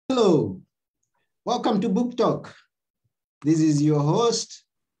Hello, welcome to Book Talk. This is your host,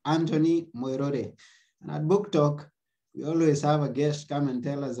 Anthony Moirore. And at Book Talk, we always have a guest come and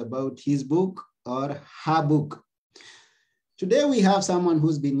tell us about his book or her book. Today we have someone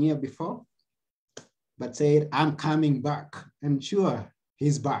who's been here before, but said, I'm coming back. And sure,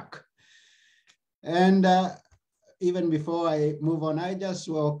 he's back. And even before I move on, I just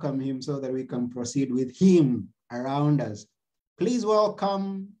welcome him so that we can proceed with him around us. Please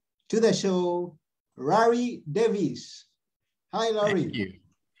welcome to the show, Larry Davis. Hi, Larry. Thank you.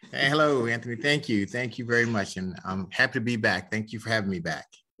 Hey, hello, Anthony. Thank you. Thank you very much. And I'm happy to be back. Thank you for having me back.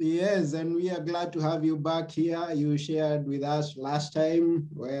 Yes, and we are glad to have you back here. You shared with us last time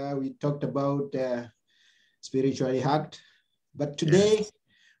where we talked about spiritually hacked. But today,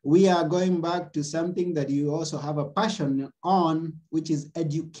 we are going back to something that you also have a passion on, which is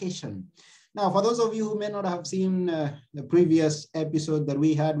education. Now, for those of you who may not have seen the previous episode that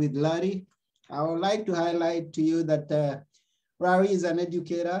we had with Larry, I would like to highlight to you that Larry is an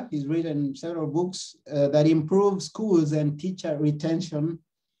educator. He's written several books that improve schools and teacher retention,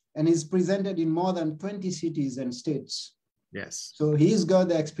 and he's presented in more than 20 cities and states. Yes. So he's got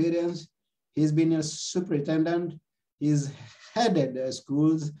the experience. He's been a superintendent. He's headed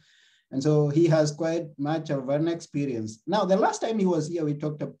schools. And so he has quite much of an experience. Now, the last time he was here, we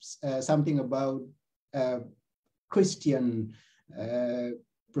talked something about Christian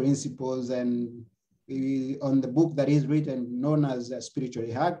principles and on the book that is written known as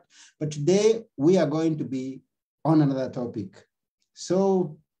Spiritually Hacked. But today we are going to be on another topic.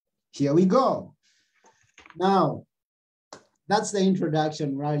 So here we go. Now, that's the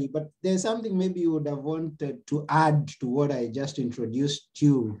introduction, Rally, but there's something maybe you would have wanted to add to what I just introduced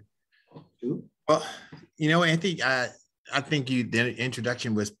you to. Well, you know, Anthony, I think the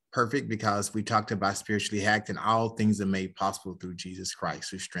introduction was perfect because we talked about spiritually hacked and all things are made possible through Jesus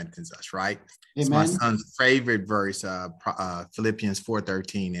Christ who strengthens us, right? Amen. It's my son's favorite verse, Philippians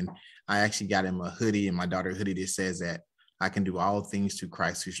 4:13. And I actually got him a hoodie and my daughter a hoodie that says that I can do all things through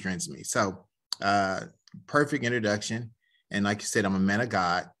Christ who strengthens me. So perfect introduction. And like you said, I'm a man of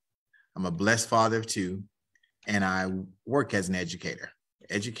God. I'm a blessed father of two, and I work as an educator.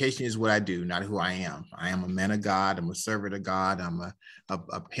 Education is what I do, not who I am. I am a man of God. I'm a servant of God. I'm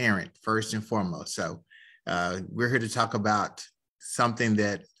a parent first and foremost. So we're here to talk about something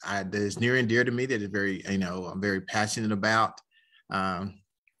that is near and dear to me, that is very, I'm very passionate about. And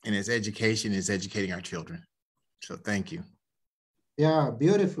it's education, is educating our children. So thank you. Yeah,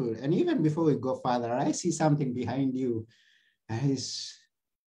 beautiful. And even before we go further, I see something behind you. It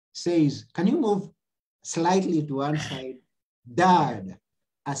says, can you move slightly to one side? Dad,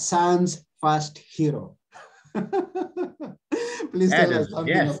 a son's first hero. Please tell us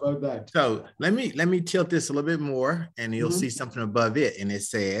something about that. So let me tilt this a little bit more and you'll see something above it. And it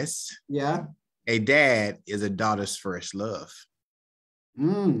says, a dad is a daughter's first love.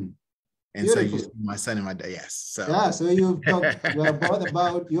 And beautiful. So you see my son and my dad, yes. So yeah, so you've talked both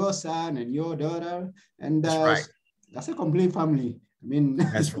about your son and your daughter. And that's right. That's a complete family. I mean,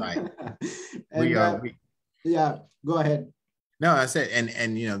 that's right. And, yeah, go ahead. No, I said, and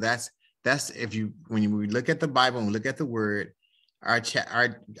that's when we look at the Bible and we look at the word, our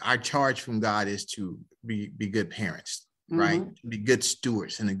charge from God is to be good parents, right? Be good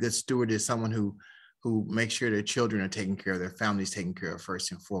stewards. And a good steward is someone who makes sure their children are taken care of, their families taken care of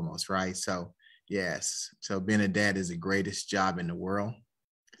first and foremost, right? So yes, so being a dad is the greatest job in the world.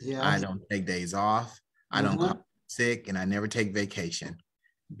 Yeah. I don't take days off. I don't call sick, and I never take vacation.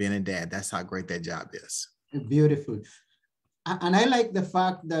 Being a dad, that's how great that job is. Beautiful. And I like the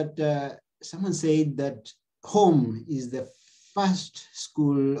fact that someone said that home is the first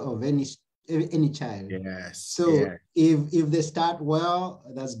school of any child. Yes. So if they start well,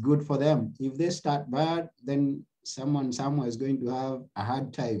 that's good for them. If they start bad, then someone somewhere is going to have a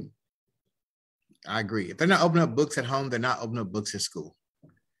hard time. I agree. If they're not opening up books at home, they're not opening up books at school.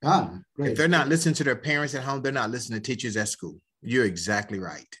 Great. If they're not listening to their parents at home, they're not listening to teachers at school. You're exactly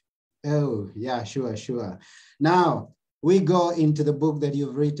right. Oh, yeah, sure. Now, we go into the book that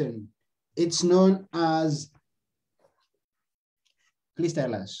you've written. It's known as, please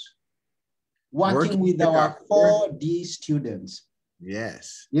tell us, Working with our 4D students.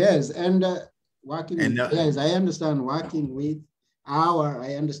 Yes. Yes, and yes, I understand working with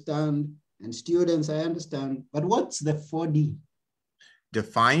I understand, and students, I understand. But what's the 4D?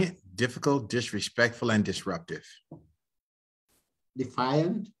 Defiant, difficult, disrespectful, and disruptive.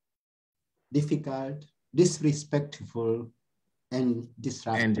 Defiant, difficult, disrespectful, and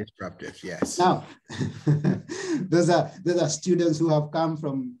disruptive. And disruptive, yes. Now, those are students who have come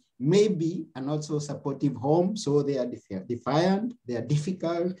from maybe a not so supportive home. So they are defiant, they are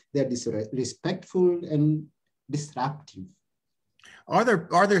difficult, they are disrespectful and disruptive. Are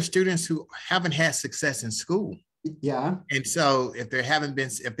there students who haven't had success in school? Yeah. And so if they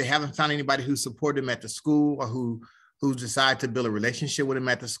haven't found anybody who supported them at the school, or who decided to build a relationship with them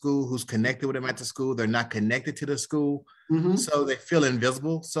at the school, who's connected with them at the school, they're not connected to the school. So they feel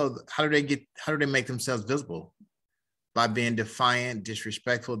invisible. So how do they make themselves visible? By being defiant,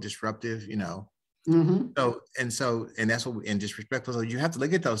 disrespectful, disruptive, you know. So that's what disrespectful. So you have to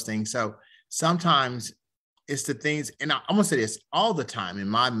look at those things. So sometimes it's the things, and I'm gonna say this all the time in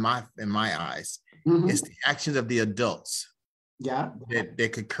my eyes, it's the actions of the adults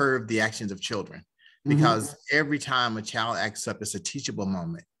that could curb the actions of children. Because every time a child acts up, it's a teachable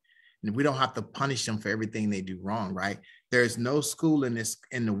moment. And we don't have to punish them for everything they do wrong, right? There's no school in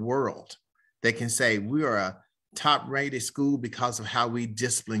the world that can say we are a top-rated school because of how we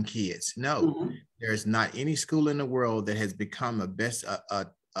discipline kids. No, there's not any school in the world that has become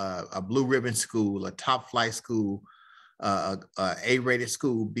a blue ribbon school, a top flight school, a A-rated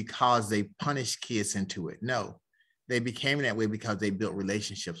school because they punished kids into it. No, they became that way because they built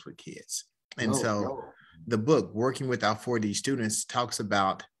relationships with kids. And the book, Working with Our 4D Students, talks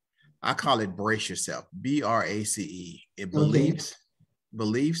about, I call it brace yourself, BRACE. It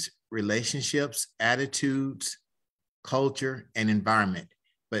beliefs, relationships, attitudes, culture, and environment.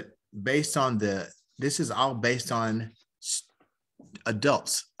 But this is all based on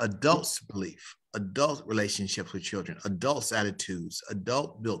adults belief, adult relationships with children, adults attitudes,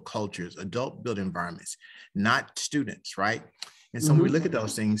 adult built cultures, adult built environments, not students, right? And so when we look at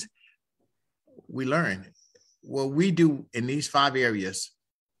those things, we learn what we do in these 5 areas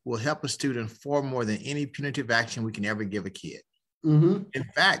will help a student far more than any punitive action we can ever give a kid. In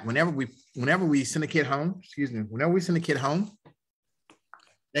fact, whenever we send a kid home,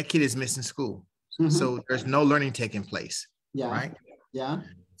 that kid is missing school. So there's no learning taking place, right? Yeah.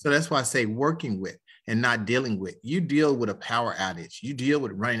 So that's why I say working with and not dealing with. You deal with a power outage. You deal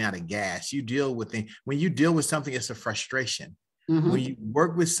with running out of gas. You deal with things. When you deal with something, it's a frustration. When you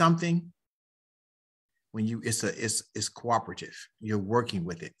work with something, it's cooperative. You're working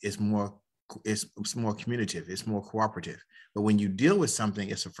with it. It's more communicative. It's more cooperative. But when you deal with something,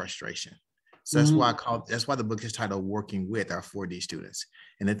 it's a frustration. So that's why the book is titled Working with Our 4D Students.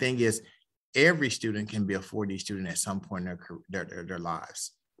 And the thing is, every student can be a 4D student at some point in their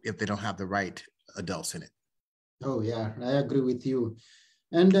lives if they don't have the right adults in it. Oh yeah, I agree with you.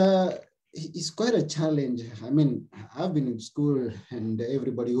 And it's quite a challenge. I mean, I've been in school, and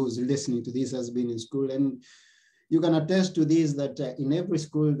everybody who's listening to this has been in school, and you can attest to this, that in every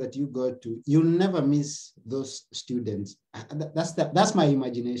school that you go to, you'll never miss those students. That's my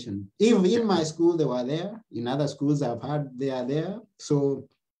imagination. If in my school they were there, in other schools I've heard they are there. So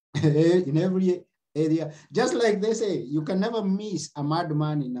in every area, just like they say, you can never miss a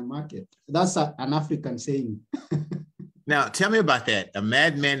madman in a market. That's an African saying. Now, tell me about that. A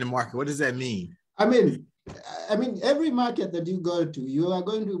madman in the market. What does that mean? I mean, every market that you go to, you are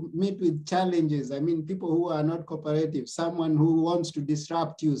going to meet with challenges. I mean, people who are not cooperative, someone who wants to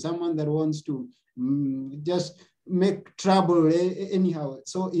disrupt you, someone that wants to just make trouble anyhow.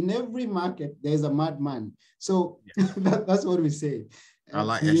 So in every market, there's a madman. So that's what we say. I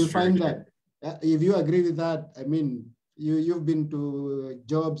like. You find that if you agree with that, I mean, you've been to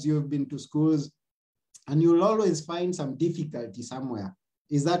jobs, you've been to schools, and you'll always find some difficulty somewhere.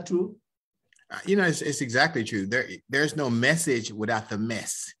 Is that true? You know, it's exactly true. There's no message without the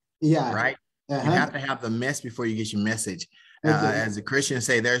mess. Yeah. Right. You have to have the mess before you get your message. As the Christians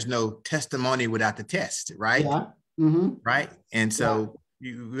say, there's no testimony without the test. Right. Yeah. Right. And so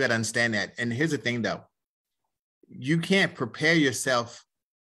you got to understand that. And here's the thing, though. You can't prepare yourself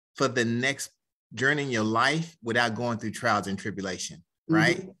for the next journey in your life without going through trials and tribulation.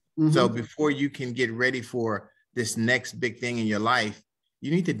 Right. So before you can get ready for this next big thing in your life, you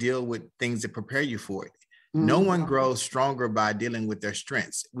need to deal with things that prepare you for it. No one grows stronger by dealing with their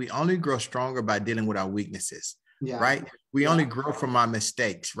strengths. We only grow stronger by dealing with our weaknesses, right? We only grow from our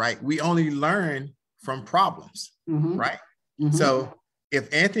mistakes, right? We only learn from problems, right? So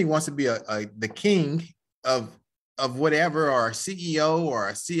if Anthony wants to be the king of whatever, or a CEO or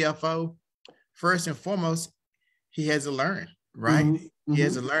a CFO, first and foremost, he has to learn, right? He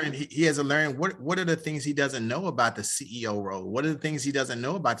has to learn. He has to learn what are the things he doesn't know about the CEO role? What are the things he doesn't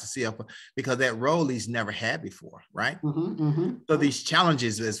know about the CFO? Because that role he's never had before, right? So these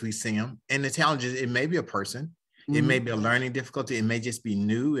challenges, as we see them, and the challenges, it may be a person, it may be a learning difficulty, it may just be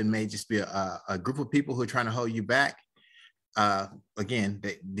new, it may just be a group of people who are trying to hold you back. Again,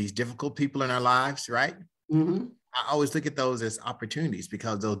 these difficult people in our lives, right? I always look at those as opportunities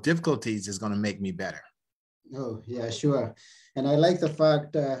because those difficulties is going to make me better. Oh, yeah, sure. And I like the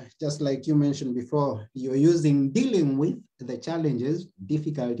fact, just like you mentioned before, you're using dealing with the challenges,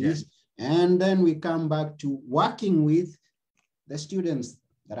 difficulties, and then we come back to working with the students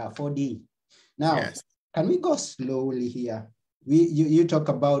that are 4D. Now, can we go slowly here? You talk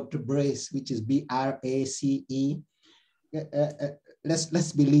about BRACE, which is BRACE.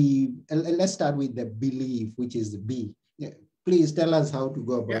 Let's believe. Let's start with the believe, which is the B. Please tell us how to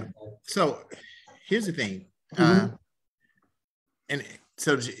go about that. So here's the thing. And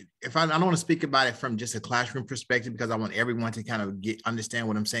so if I don't want to speak about it from just a classroom perspective, because I want everyone to kind of understand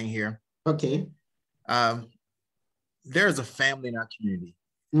what I'm saying here. Okay. There's a family in our community.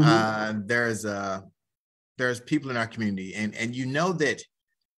 There's people in our community, and you know that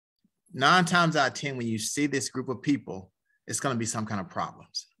 9 times out of 10, when you see this group of people, it's going to be some kind of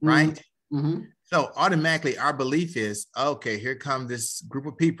problems, right? So automatically our belief is, okay, here comes this group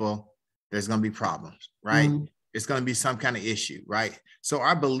of people, there's going to be problems, right? It's going to be some kind of issue, right? So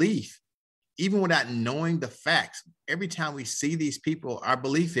our belief, even without knowing the facts, every time we see these people, our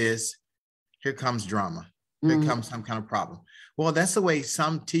belief is, here comes drama. Here comes some kind of problem. Well, that's the way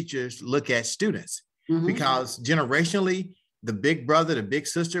some teachers look at students, because generationally, the big brother, the big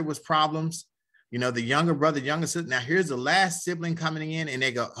sister was problems. You know, the younger brother, younger sister. Now here's the last sibling coming in, and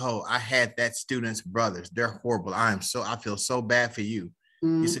they go, "Oh, I had that student's brothers. They're horrible. I feel so bad for you."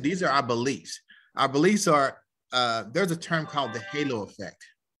 You see, these are our beliefs. Our beliefs are, there's a term called the halo effect,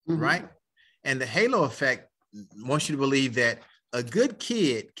 right? And the halo effect wants you to believe that a good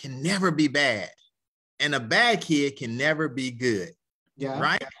kid can never be bad, and a bad kid can never be good,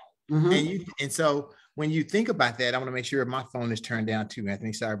 right? And so when you think about that, I want to make sure my phone is turned down too,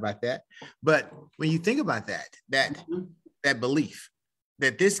 Anthony. Sorry about that. But when you think about that belief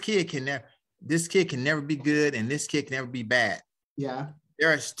that this kid can never be good and this kid can never be bad. Yeah.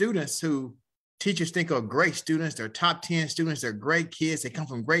 There are students who teachers think are great students. They're top 10 students. They're great kids. They come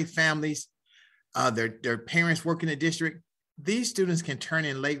from great families. Their parents work in the district. These students can turn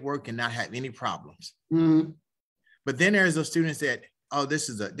in late work and not have any problems. But then there's those students that, oh,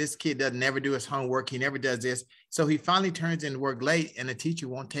 this kid doesn't never do his homework. He never does this. So he finally turns in work late and the teacher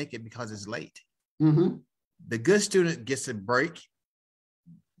won't take it because it's late. The good student gets a break.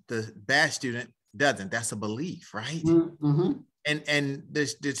 The bad student doesn't. That's a belief, right? And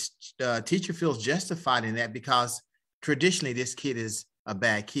this teacher feels justified in that because traditionally this kid is a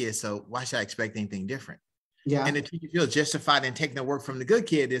bad kid. So why should I expect anything different? Yeah. And the teacher feels justified in taking the work from the good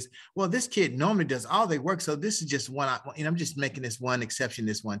kid is, well, this kid normally does all their work. So this is just one, I'm just making this one exception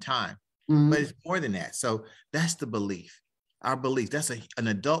this one time. But it's more than that. So that's the belief. Our belief, that's an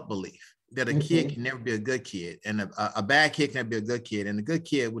adult belief that a kid can never be a good kid, and a bad kid can never be a good kid, and a good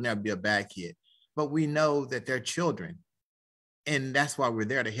kid will never be a bad kid. But we know that they're children, and that's why we're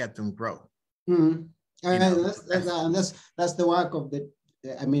there to help them grow. That's the work of the.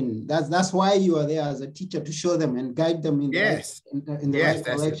 I mean, that's why you are there as a teacher, to show them and guide them in the right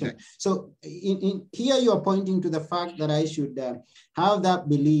direction. So here you are pointing to the fact that I should have that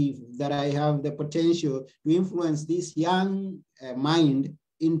belief that I have the potential to influence this young mind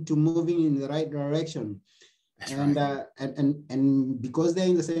into moving in the right direction. And because they're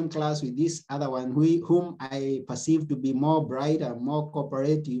in the same class with this other one, whom I perceive to be more brighter, more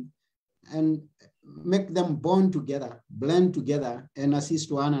cooperative, and make them bond together, blend together, and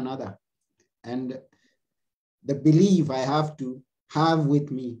assist one another. And the belief I have to have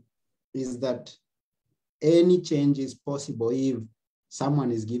with me is that any change is possible if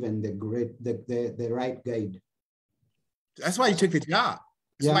someone is given the right guide. That's why you took the job.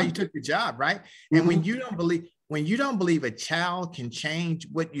 That's why you took the job, right? And when you don't believe a child can change,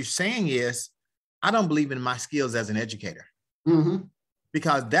 what you're saying is, I don't believe in my skills as an educator,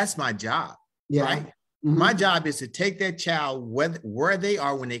 because that's my job. Right? My job is to take that child where they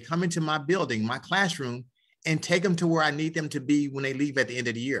are when they come into my building, my classroom, and take them to where I need them to be when they leave at the end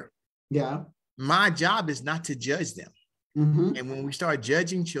of the year. Yeah. My job is not to judge them. And when we start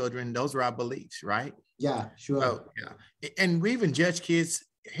judging children, those are our beliefs, right? Yeah, sure. So, and we even judge kids.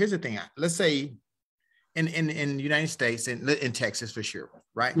 Here's the thing. Let's say in the United States, and in Texas for sure,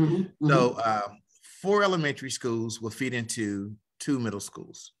 right? So 4 elementary schools will feed into 2 middle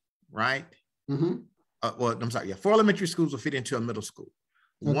schools, right? 4 elementary schools will feed into a middle school.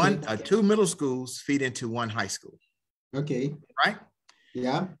 2 middle schools feed into 1 high school. Okay. Right?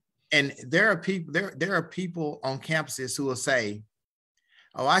 Yeah. And there are people on campuses who will say,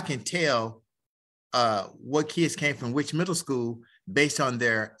 oh, I can tell what kids came from which middle school based on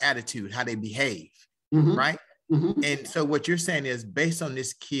their attitude, how they behave. Right? And so what you're saying is, based on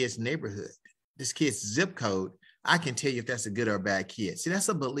this kid's neighborhood, this kid's zip code, I can tell you if that's a good or a bad kid. See, that's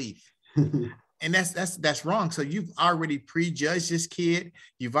a belief. And that's wrong. So you've already prejudged this kid.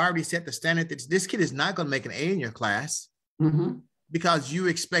 You've already set the standard that this kid is not going to make an A in your class because you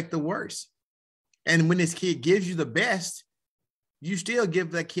expect the worst. And when this kid gives you the best, you still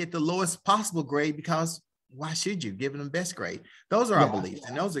give that kid the lowest possible grade because why should you give them the best grade? Those are our beliefs.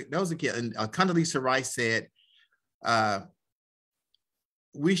 And those are kids. And Condoleezza Rice said,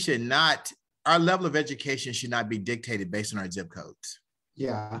 we should not, our level of education should not be dictated based on our zip codes.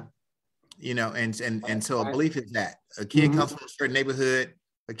 Yeah. You know, and so a belief is that a kid comes from a certain neighborhood,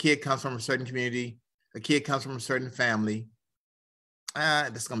 a kid comes from a certain community, a kid comes from a certain family.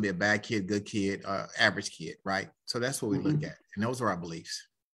 That's going to be a bad kid, good kid, average kid, right? So that's what we look at. And those are our beliefs.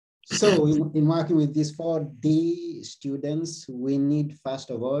 So in working with these 4D students, we need, first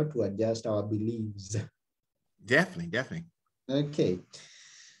of all, to adjust our beliefs. Definitely. Okay.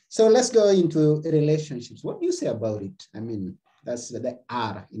 So let's go into relationships. What do you say about it? I mean, that's the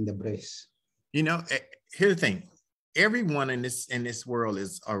R in the brace. You know, here's the thing. Everyone in this world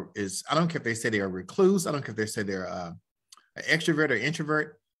is, I don't care if they say they're a recluse. I don't care if they say they're an extrovert or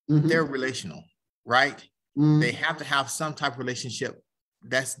introvert. They're relational, right? They have to have some type of relationship.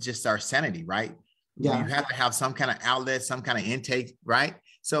 That's just our sanity, right? Yeah. You have to have some kind of outlet, some kind of intake, right?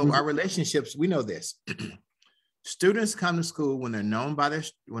 So our relationships, we know this. Students come to school when they're known by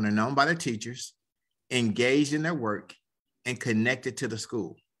their teachers, engaged in their work, and connected to the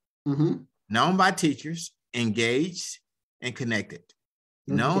school. Known by teachers, engaged, and connected.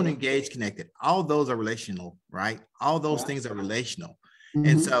 Known, engaged, connected. All those are relational, right? All those things are relational.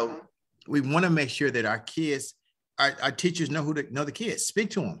 And so we want to make sure that our kids, our teachers know know the kids. Speak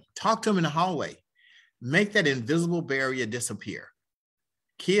to them. Talk to them in the hallway. Make that invisible barrier disappear.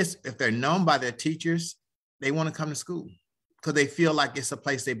 Kids, if they're known by their teachers, they want to come to school because they feel like it's a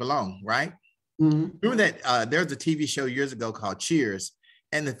place they belong, right? Remember that there was a TV show years ago called Cheers,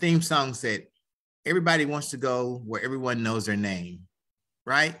 and the theme song said, everybody wants to go where everyone knows their name,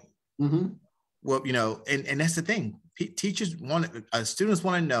 right? Well, you know, and that's the thing. Teachers students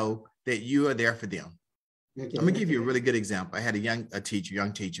want to know that you are there for them. Okay. Let me give you a really good example. I had a young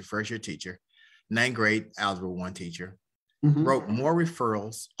teacher, first year teacher, 9th grade Algebra 1 teacher, wrote more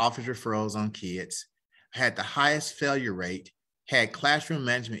referrals, office referrals on kids, had the highest failure rate, had classroom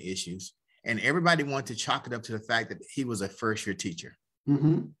management issues, and everybody wanted to chalk it up to the fact that he was a first year teacher.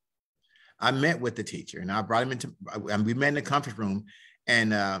 I met with the teacher and I brought him we met in the conference room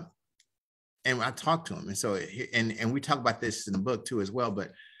and I talked to him. And so, and we talk about this in the book too, as well,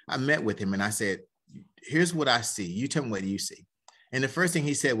 but I met with him and I said, here's what I see. You tell me what you see. And the first thing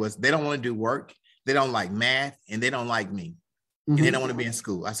he said was, they don't want to do work. They don't like math and they don't like me. And they don't want to be in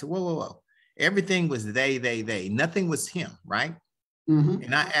school. I said, whoa. Everything was they, nothing was him. Right.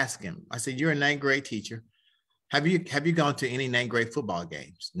 And I asked him, I said, you're a 9th grade teacher. Have you gone to any 9th grade football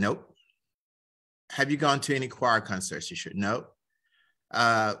games? Nope. Have you gone to any choir concerts? You should. Nope.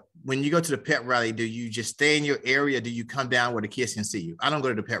 When you go to the pep rally, do you just stay in your area? Do you come down where the kids can see you? I don't go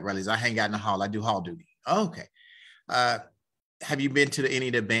to the pep rallies. I hang out in the hall. I do hall duty. Oh, okay. Have you been to any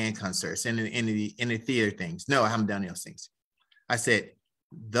of the band concerts and any theater things? No, I haven't done those things. I said,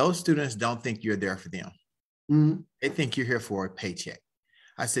 those students don't think you're there for them. They think you're here for a paycheck.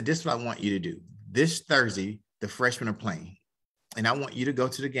 I said, this is what I want you to do. This Thursday, the freshmen are playing. And I want you to go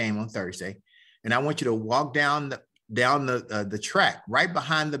to the game on Thursday. And I want you to walk down the track right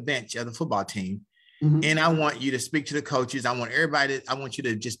behind the bench of the football team. And I want you to speak to the coaches. I want you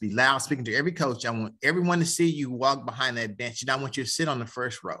to just be loud speaking to every coach. I want everyone to see you walk behind that bench. And I want you to sit on the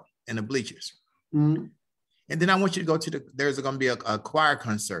first row in the bleachers. And then I want you to go to there's going to be a choir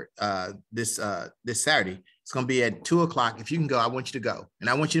concert this Saturday. It's going to be at 2:00. If you can go, I want you to go. And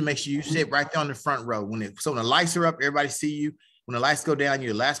I want you to make sure you sit right there on the front row. So when the lights are up, everybody see you. When the lights go down,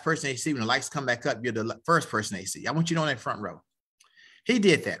 you're the last person they see. When the lights come back up, you're the first person they see. I want you on that front row. He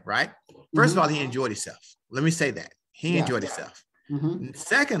did that, right? First of all, he enjoyed himself. Let me say that. He enjoyed himself.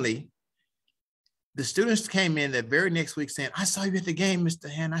 Secondly, the students came in the very next week saying, I saw you at the game, Mr.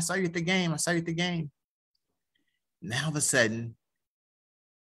 Hand. I saw you at the game. I saw you at the game. Now, all of a sudden,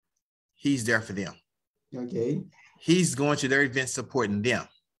 he's there for them. Okay. He's going to their events supporting them.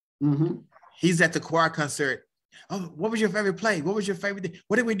 He's at the choir concert. Oh, what was your favorite play? What was your favorite thing?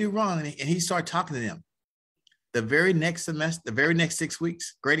 What did we do wrong? And he started talking to them. The very next semester, the very next 6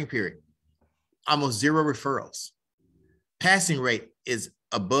 weeks, grading period, almost 0 referrals. Passing rate is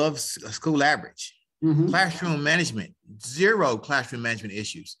above school average. Classroom management, 0 classroom management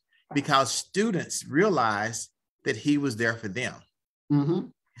issues because students realized that he was there for them.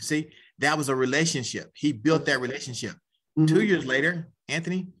 See, that was a relationship. He built that relationship. 2 years later,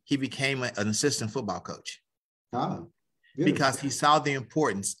 Anthony, he became an assistant football coach. because he saw the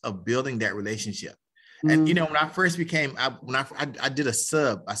importance of building that relationship. And you know, when I first became, I did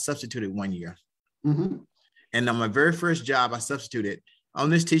I substituted 1 year. And on my very first job, I substituted. On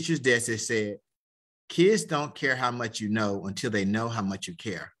this teacher's desk, it said, kids don't care how much you know until they know how much you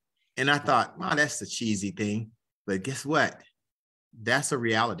care. And I thought, wow, that's a cheesy thing. But guess what? That's a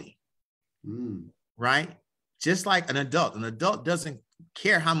reality, right? Just like an adult doesn't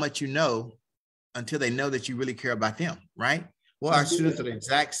care how much you know until they know that you really care about them, right? Well, our students are the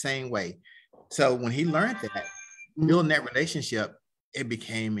exact same way. So when he learned that, building that relationship, it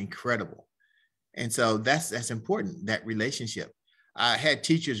became incredible. And so that's important, that relationship. I had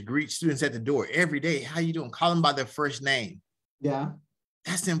teachers greet students at the door every day. How you doing? Call them by their first name. Yeah.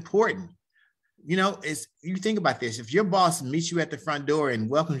 That's important. You know, you think about this. If your boss meets you at the front door and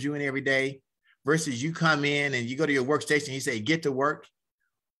welcomes you in every day versus you come in and you go to your workstation, and you say, get to work.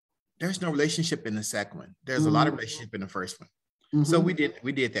 There's no relationship in the second one. There's a lot of relationship in the first one. So we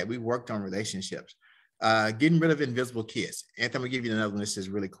did that. We worked on relationships, getting rid of invisible kids. Anthony, I'm gonna give you another one. This is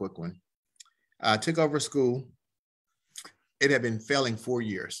a really quick one. Took over school. It had been failing 4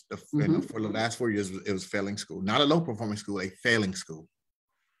 years. For the last 4 years, it was failing school. Not a low performing school, a failing school.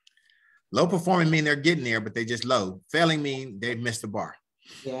 Low performing mean they're getting there, but they just low. Failing mean they missed the bar.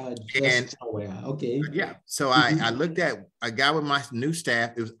 Yeah, just okay. Yeah. So I looked at a guy with my new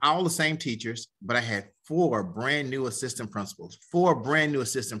staff. It was all the same teachers, but I had 4 brand new assistant principals. 4 brand new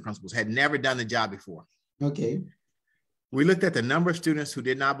assistant principals had never done the job before. Okay. We looked at the number of students who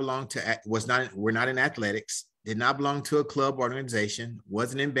did not belong to, were not in athletics, did not belong to a club or organization,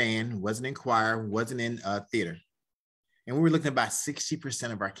 wasn't in band, wasn't in choir, wasn't in theater. And we were looking at about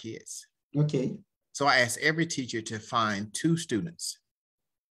 60% of our kids. Okay. So I asked every teacher to find 2 students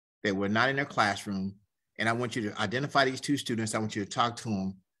that were not in their classroom. And I want you to identify these 2 students. I want you to talk to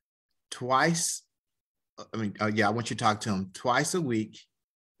them twice. I want you to talk to them twice a week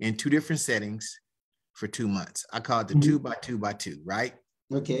in 2 different settings for 2 months. I call it the 2 by 2 by 2, right?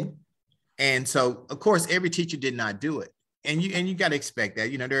 Okay. And so, of course, every teacher did not do it. And you got to expect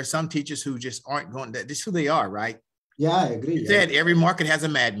that. You know, there are some teachers who just aren't going, that's who they are, right? Yeah, I agree. You said every market has a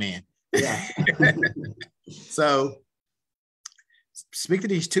madman. Yeah. So speak to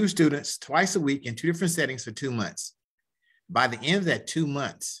these 2 students twice a week in 2 different settings for 2 months. By the end of that 2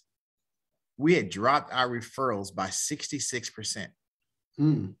 months, we had dropped our referrals by 66%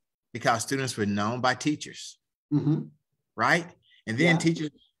 because students were known by teachers, right? And then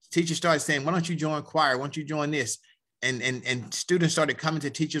teachers started saying, why don't you join choir? Why don't you join this? And students started coming to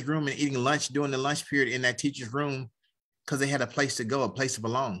teacher's room and eating lunch during the lunch period in that teacher's room because they had a place to go, a place to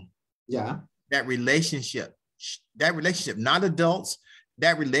belong. Yeah. That relationship, not adults,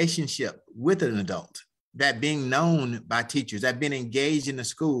 that relationship with an adult, that being known by teachers, that being engaged in the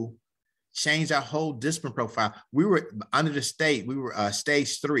school changed our whole discipline profile. We were under the state, we were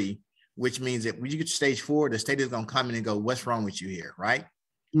stage 3, which means that when you get to stage 4, the state is going to come in and go, what's wrong with you here, right?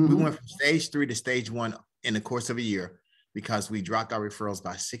 We went from stage 3 to stage 1 in the course of a year because we dropped our referrals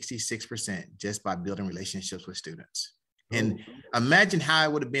by 66% just by building relationships with students. And imagine how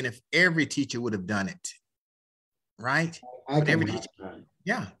it would have been if every teacher would have done it, right? Every teacher,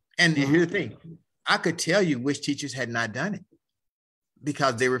 yeah. And here's the thing. I could tell you which teachers had not done it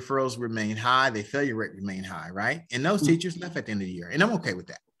because their referrals remain high, their failure rate remained high, right? And those teachers left at the end of the year, and I'm okay with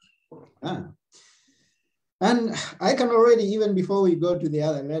that. And I can already, even before we go to the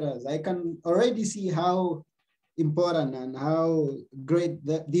other letters, I can already see how important and how great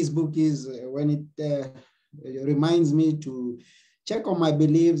this book is when it reminds me to check on my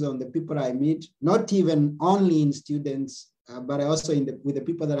beliefs on the people I meet, not even only in students, but also with the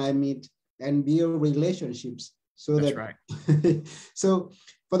people that I meet, and build relationships. So that's right. So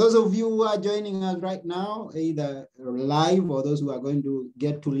for those of you who are joining us right now, either live or those who are going to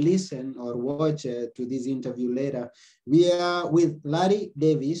get to listen or watch to this interview later, we are with Larry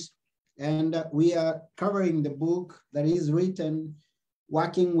Davis, and we are covering the book that is written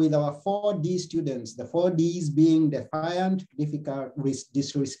working with our 4D students, the 4Ds being defiant, difficult,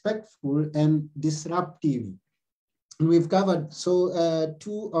 disrespectful, and disruptive. And we've covered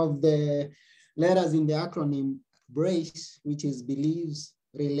 2 of the letters in the acronym BRACE, which is beliefs,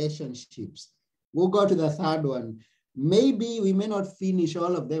 relationships. We'll go to the 3rd one. Maybe we may not finish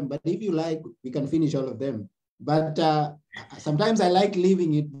all of them, but if you like, we can finish all of them. But sometimes I like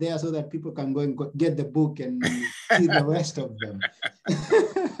leaving it there so that people can go and get the book and see the rest of them.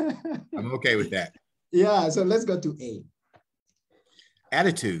 I'm okay with that. Yeah, so let's go to A.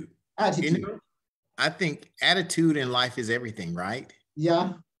 Attitude. Attitude. You know, I think attitude in life is everything, right?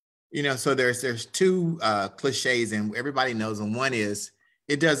 Yeah. You know, so there's 2 cliches, and everybody knows them. One is,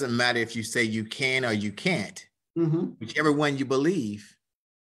 it doesn't matter if you say you can or you can't. Whichever one you believe,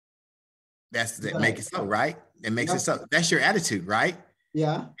 that make it so, right? It makes it so. That's your attitude, right?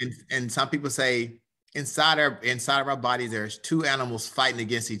 Yeah. And some people say inside of our body, there's two animals fighting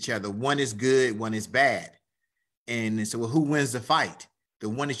against each other. One is good, one is bad. And so, well, who wins the fight? The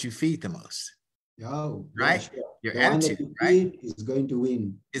one that you feed the most. Oh, right? Yeah, sure. Your the attitude, one that you right? feed is going to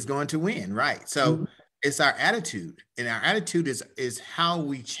win. Is going to win, right? So it's our attitude, and our attitude is how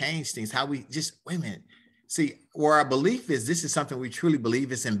we change things. How we just wait a minute. See, where our belief is, this is something we truly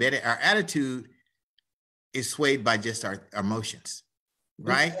believe is embedded. Our attitude is swayed by just our emotions,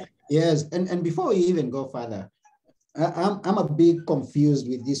 right? Yes, and before we even go further, I'm a bit confused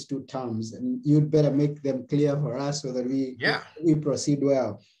with these two terms, and you'd better make them clear for us so that we proceed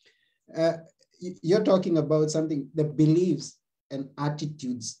well. You're talking about something, the beliefs and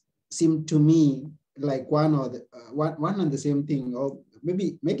attitudes seem to me like one and the same thing, or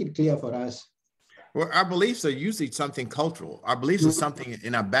maybe make it clear for us. Well, our beliefs are usually something cultural. Our beliefs are something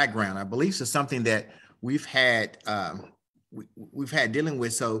in our background. Our beliefs are something that we've had dealing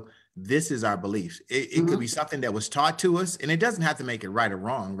with. So this is our beliefs. It could be something that was taught to us, and it doesn't have to make it right or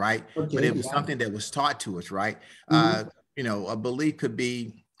wrong, right? Okay, but it was something that was taught to us, right? A belief could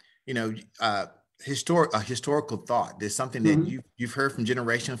be, a historical thought. There's something that you've heard from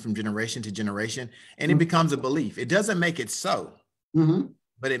generation to generation, and it becomes a belief. It doesn't make it so.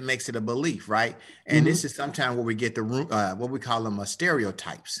 But it makes it a belief, right? And this is sometimes where we get the what we call them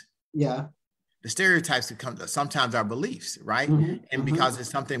stereotypes. Yeah. The stereotypes become sometimes our beliefs, right? And because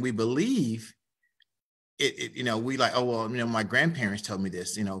it's something we believe, we like, oh, well, my grandparents told me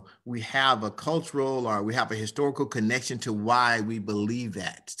this, we have a cultural or we have a historical connection to why we believe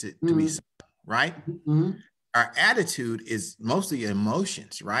that to be so, right? Our attitude is mostly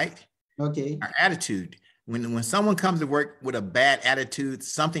emotions, right? Okay. Our attitude. When someone comes to work with a bad attitude,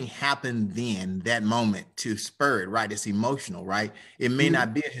 something happened then, that moment to spur it, right? It's emotional, right? It may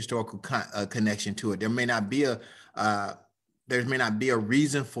not be a historical connection to it. There may not be a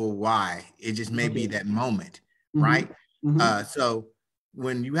reason for why. It just may be that moment, right? So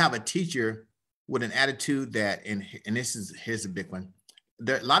when you have a teacher with an attitude that, and here's a big one.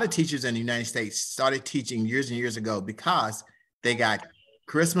 There a lot of teachers in the United States started teaching years and years ago because they got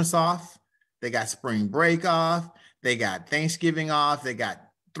Christmas off. They got spring break off. They got Thanksgiving off. They got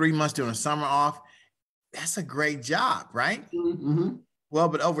 3 months during the summer off. That's a great job, right? Well,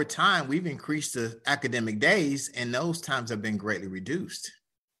 but over time, we've increased the academic days, and those times have been greatly reduced.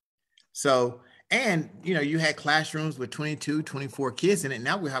 So, and, you had classrooms with 22, 24 kids in it.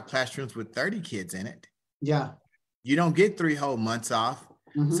 Now we have classrooms with 30 kids in it. Yeah. You don't get 3 whole months off.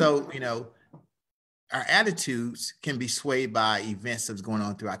 So, our attitudes can be swayed by events that's going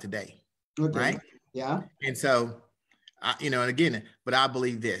on throughout the day. Okay. Right? Yeah. And so, and again, but I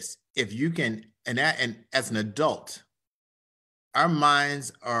believe this: if you can, and as an adult, our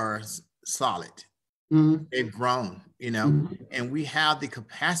minds are solid. They've grown, and we have the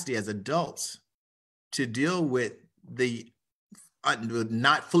capacity as adults to deal with the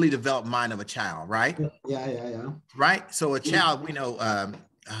not fully developed mind of a child, right? Yeah. Right. So a child, we know,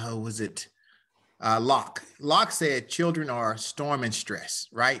 was it? Locke said children are storm and stress,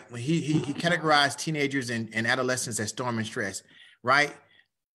 right? When he categorized teenagers and adolescents as storm and stress, right?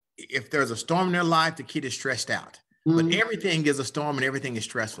 If there's a storm in their life, the kid is stressed out. But everything is a storm and everything is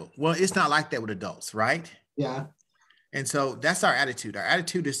stressful. Well, it's not like that with adults, right? Yeah. And so that's our attitude. Our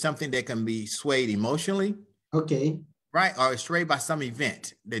attitude is something that can be swayed emotionally. Okay. Right? Or swayed by some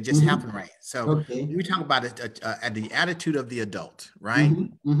event that just happened, right? So when we talk about the attitude of the adult, right?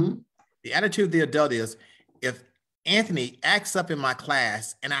 The attitude of the adult is, if Anthony acts up in my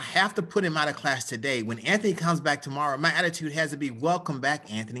class and I have to put him out of class today, when Anthony comes back tomorrow, my attitude has to be, welcome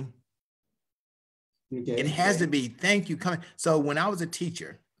back, Anthony. Okay. It has to be, thank you coming. So when I was a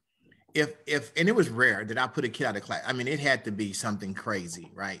teacher, and it was rare that I put a kid out of class. I mean, it had to be something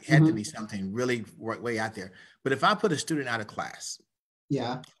crazy, right? It had to be something really way out there. But if I put a student out of class,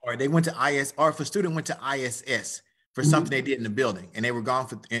 or they went to IS, or if a student went to ISS, for something they did in the building, and they were gone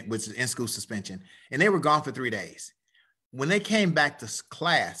which is in-school suspension, and they were gone for 3 days. When they came back to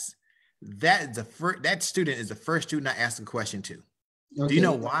class, that student is the first student I asked a question to. Okay. Do you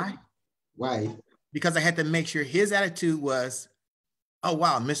know why? Why? Because I had to make sure his attitude was, oh,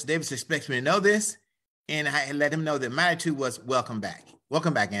 wow, Mr. Davis expects me to know this. And I let him know that my attitude was, welcome back.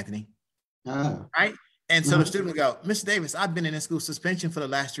 Welcome back, Anthony. Right? And so the student would go, Mr. Davis, I've been in school suspension for the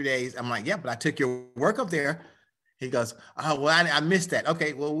last 3 days. I'm like, yeah, but I took your work up there. He goes, oh, well, I missed that.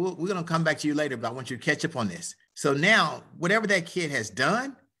 Okay, well, we're going to come back to you later, but I want you to catch up on this. So now whatever that kid has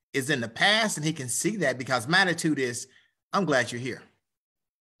done is in the past, and he can see that because my attitude is, I'm glad you're here.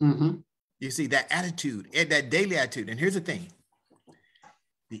 You see that attitude, that daily attitude. And here's the thing.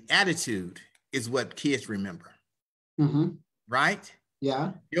 The attitude is what kids remember, right?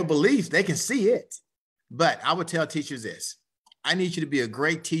 Yeah. Your beliefs, they can see it. But I would tell teachers this. I need you to be a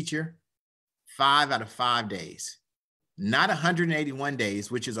great teacher 5 out of 5 days, not 181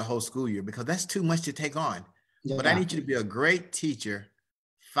 days, which is a whole school year, because that's too much to take on. Yeah. But I need you to be a great teacher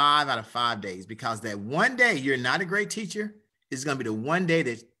 5 out of 5 days, because that one day you're not a great teacher is going to be the one day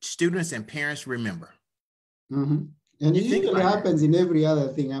that students and parents remember. And it usually happens in every other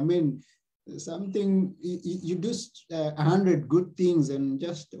thing. I mean, something you do 100 good things, and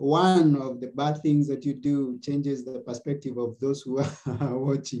just one of the bad things that you do changes the perspective of those who are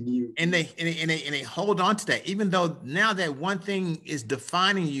watching you. And they hold on to that, even though now that one thing is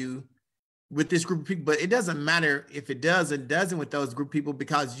defining you with this group of people. But it doesn't matter if it does or doesn't with those group of people,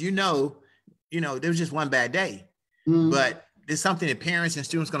 because you know, there was just one bad day. But there's something that parents and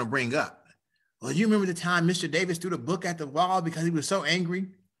students going to bring up. Well, you remember the time Mr. Davis threw the book at the wall because he was so angry?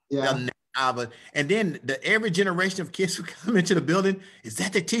 Yeah. And then every generation of kids who come into the building, is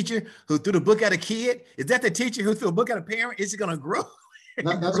that the teacher who threw the book at a kid? Is that the teacher who threw a book at a parent? Is it going to grow?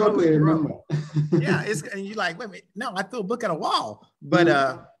 That's what we remember. Yeah, and you're like, wait a minute, no, I threw a book at a wall.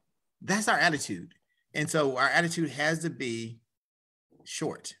 But that's our attitude. And so our attitude has to be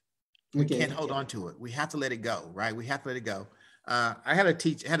short. We can't hold on to it. We have to let it go, right? We have to let it go. I had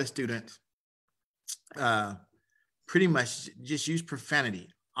a student pretty much just use profanity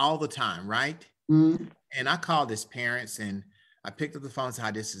all the time, right? And I called his parents, and I picked up the phone and said,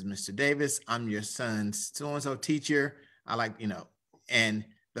 "Hi, this is Mr. Davis. I'm your son's so-and-so teacher. I like, and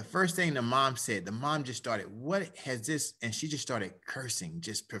the first thing the mom said, the mom just started, what has this? And she just started cursing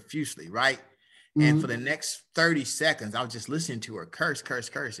just profusely, right? And for the next 30 seconds, I was just listening to her curse.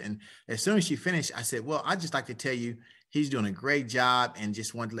 And as soon as she finished, I said, well, I'd just like to tell you, he's doing a great job, and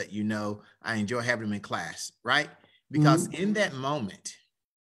just want to let you know, I enjoy having him in class, right? Because in that moment,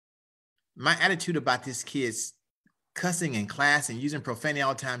 my attitude about this kid's cussing in class and using profanity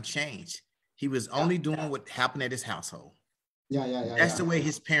all the time changed. He was only doing what happened at his household. That's the way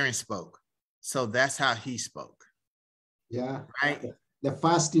his parents spoke. So that's how he spoke. Yeah. Right. The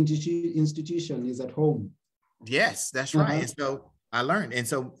first institution is at home. Yes, that's right. And so I learned. And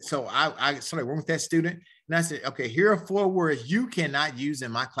so I started working with that student, and I said, okay, here are 4 words you cannot use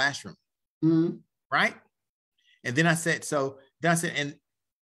in my classroom. Right. And then I said,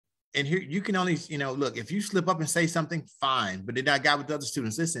 and here you can only, look, if you slip up and say something, fine. But then I got with the other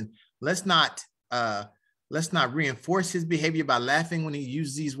students, listen, let's not reinforce his behavior by laughing when he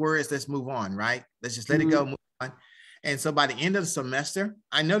uses these words. Let's move on, right? Let's just let it go, move on. And so by the end of the semester,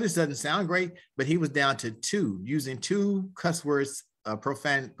 I know this doesn't sound great, but he was down to 2, using 2 cuss words,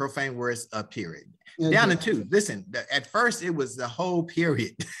 profane words, period. Down to 2. Listen, at first it was the whole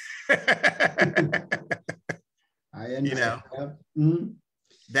period. I understand.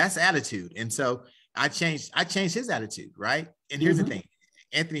 That's attitude. And so I changed his attitude, right? And here's the thing,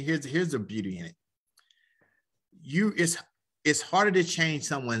 Anthony, here's the beauty in it. It's harder to change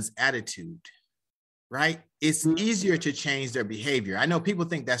someone's attitude, right? It's easier to change their behavior. I know people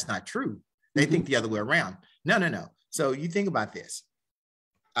think that's not true. They think the other way around. No. So you think about this.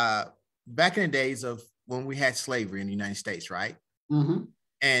 Back in the days of when we had slavery in the United States, right?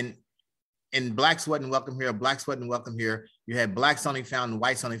 And blacks wasn't welcome here. You had blacks only found and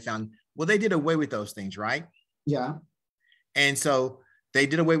whites only found. Well, they did away with those things, right? Yeah. And so they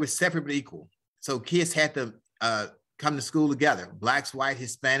did away with separate but equal. So kids had to come to school together. Blacks, white,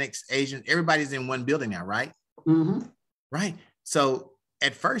 Hispanics, Asian, everybody's in one building now, right? Right. So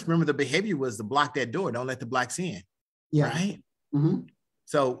at first, remember, the behavior was to block that door. Don't let the blacks in. Yeah. Right.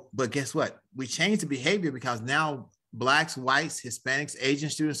 So, but guess what? We changed the behavior because now blacks, whites, Hispanics, Asian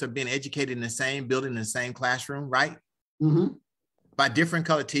students are being educated in the same building, in the same classroom, right? By different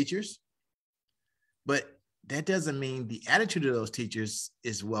colored teachers. But that doesn't mean the attitude of those teachers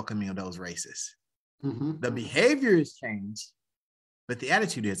is welcoming of those races. The behavior has changed, but the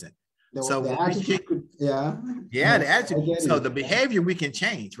attitude isn't. The attitude, the attitude. So the behavior we can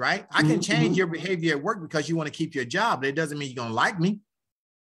change, right? I can change your behavior at work because you want to keep your job, but it doesn't mean you're gonna like me.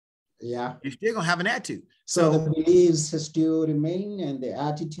 Yeah, you're still gonna have an attitude. So the beliefs still remain, and the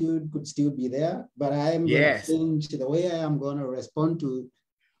attitude could still be there. But I am going to change the way I am going to respond to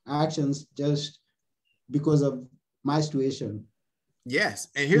actions just because of my situation. Yes,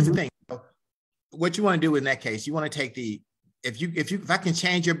 and here's the thing. What you want to do in that case, you want to take if I can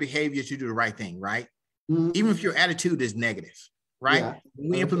change your behavior to do the right thing, right? Even if your attitude is negative, right? When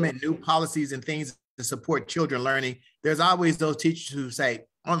we implement new policies and things to support children learning, there's always those teachers who say,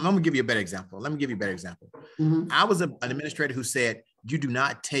 let me give you a better example. I was an administrator who said, you do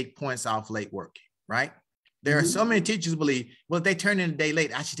not take points off late work, right? There are so many teachers who believe, well, if they turn in a day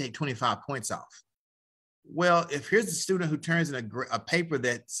late, I should take 25 points off. Well, if here's a student who turns in a paper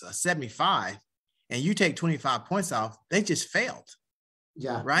that's 75 and you take 25 points off, they just failed.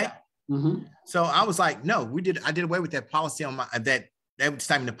 Yeah. Right. So I was like, no, I did away with that policy on that was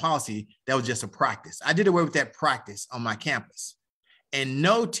not even the policy. That was just a practice. I did away with that practice on my campus. And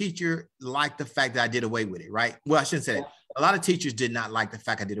no teacher liked the fact that I did away with it, right? Well, I shouldn't say that. A lot of teachers did not like the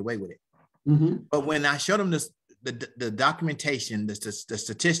fact I did away with it. But when I showed them the documentation, the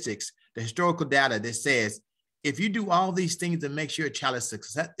statistics, the historical data that says, if you do all these things to make sure a child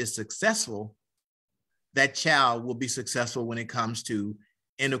is successful, that child will be successful when it comes to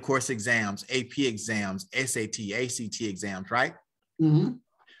end of course exams, AP exams, SAT, ACT exams, right?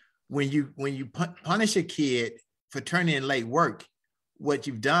 When you punish a kid for turning in late work, what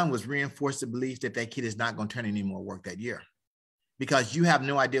you've done was reinforce the belief that that kid is not going to turn in any more work that year, because you have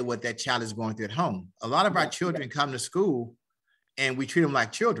no idea what that child is going through at home. A lot of our children come to school and we treat them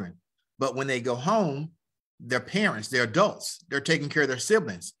like children, but when they go home, their parents, they're adults, they're taking care of their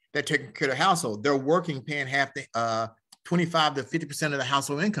siblings, they're taking care of their household, they're working, paying half the 25 to 50% of the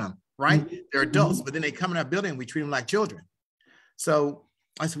household income, right? They're adults, but then they come in our building and we treat them like children. So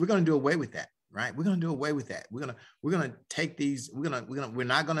I said, we're going to do away with that, right? We're going to do away with that. We're going to take these, we're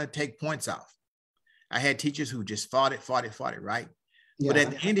not going to take points off. I had teachers who just fought it, right? Yeah. But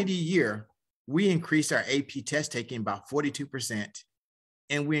at the end of the year, we increased our AP test taking by 42%,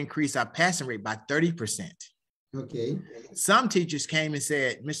 and we increased our passing rate by 30%. Okay. Some teachers came and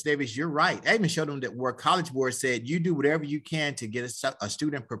said, Mr. Davis, you're right. I even showed them that where College Board said, you do whatever you can to get a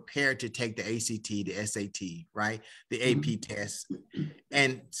student prepared to take the ACT, the SAT, right? The AP test.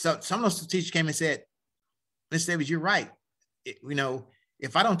 And so some of those teachers came and said, Mr. Davis, you're right.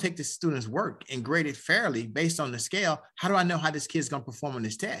 If I don't take the student's work and grade it fairly based on the scale, how do I know how this kid's going to perform on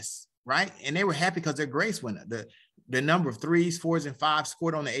this test, right? And they were happy because their grades went up. The number of 3s, 4s, and 5s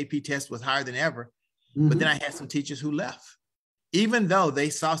scored on the AP test was higher than ever. But then I had some teachers who left, even though they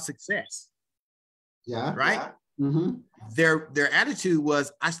saw success. Yeah. Right. Yeah. Their attitude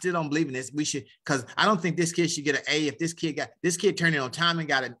was, I still don't believe in this. We should, because I don't think this kid should get an A. If this kid turned in on time and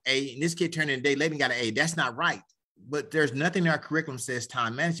got an A, and this kid turned in a day late and got an A, that's not right. But there's nothing in our curriculum that says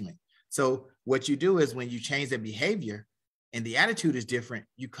time management. So what you do is when you change the behavior and the attitude is different,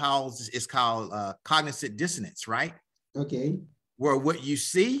 it's called cognitive dissonance, right? Okay. Where what you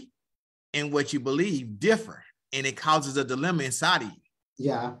see and what you believe differ, and it causes a dilemma inside of you.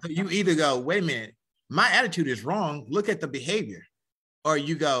 Yeah. So you either go, wait a minute, my attitude is wrong, look at the behavior. Or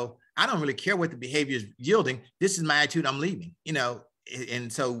you go, I don't really care what the behavior is yielding. This is my attitude, I'm leaving,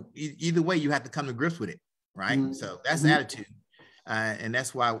 And so either way, you have to come to grips with it, right? So that's the attitude. And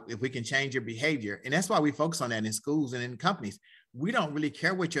that's why if we can change your behavior, and that's why we focus on that in schools and in companies, we don't really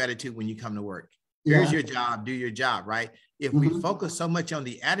care what your attitude when you come to work. Here's your job, do your job, right? If we focus so much on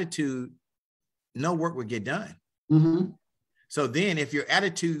the attitude, no work would get done. So then if your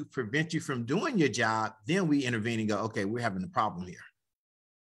attitude prevents you from doing your job, then we intervene and go, okay, we're having a problem here.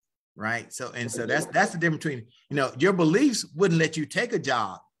 Right. So that's the difference between, your beliefs wouldn't let you take a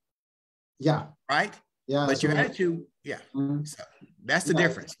job. Yeah. Right. Yeah. But your attitude. Yeah. So that's the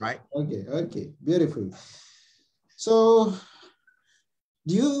difference. Right. Okay. Beautiful. So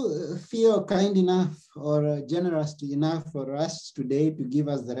do you feel kind enough or generous enough for us today to give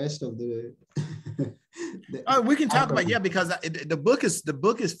us the rest of the? We can talk about because the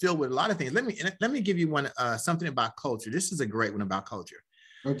book is filled with a lot of things. Let me give you one something about culture. This is a great one about culture.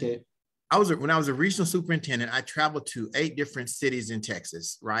 Okay. When I was a regional superintendent, I traveled to 8 different cities in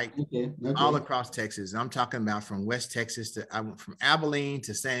Texas, right? Okay. All across Texas. I'm talking about from West Texas I went from Abilene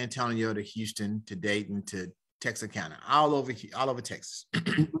to San Antonio to Houston to Dayton to Texarkana, all over Texas.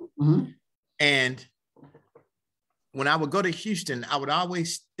 And when I would go to Houston, I would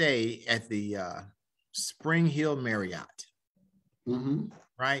always stay at the Spring Hill Marriott,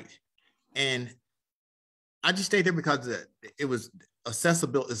 right? And I just stayed there because it was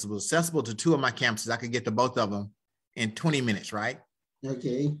accessible. It was accessible to 2 of my campuses. I could get to both of them in 20 minutes, right?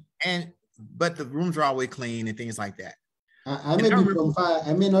 Okay. But the rooms are always clean and things like that. I may be from far.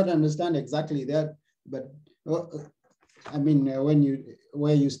 I may not understand exactly that, but I mean,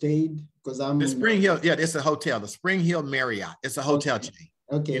 where you stayed, because I'm the Spring Hill. Yeah, it's a hotel. The Spring Hill Marriott. It's a hotel chain.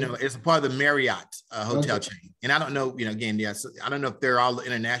 Okay. It's a part of the Marriott hotel chain. And I don't know, again, yes, I don't know if they're all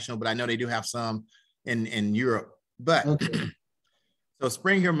international, but I know they do have some in Europe. But so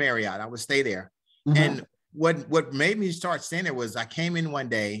Spring Hill Marriott, I would stay there. And what made me start staying there was I came in one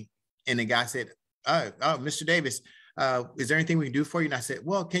day and the guy said, oh, Mr. Davis, is there anything we can do for you? And I said,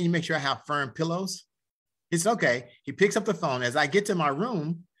 well, can you make sure I have firm pillows? It's okay. He picks up the phone. As I get to my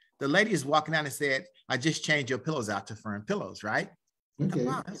room, the lady is walking out and said, I just changed your pillows out to firm pillows, right? Okay.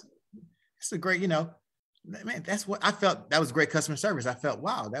 Wow, that's a great, man, that's what I felt. That was great customer service. I felt,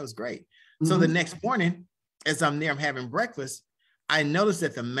 wow, that was great. Mm-hmm. So the next morning, as I'm there, I'm having breakfast, I noticed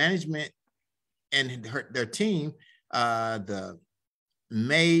that the management and their team, the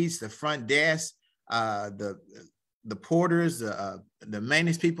maids, the front desk, the porters, the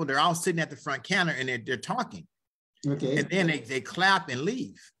maintenance people, they're all sitting at the front counter and they're talking. Okay. And then they clap and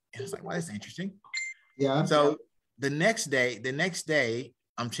leave. And it's like, well, that's interesting. Yeah. So the next day,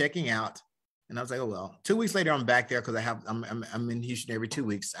 I'm checking out, and I was like, oh well. 2 weeks later, I'm back there because I'm in Houston every 2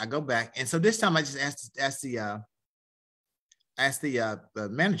 weeks. I go back, and so this time I just asked the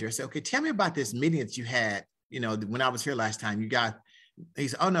manager. I said, okay, tell me about this meeting that you had. When I was here last time, he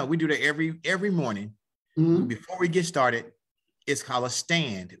said, oh no, we do that every morning. Mm-hmm. Before we get started, it's called a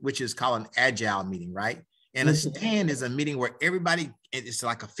stand, which is called an agile meeting, right? And a stand is a meeting where it's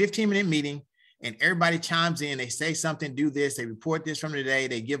like a 15-minute meeting, and everybody chimes in. They say something, do this, they report this from today,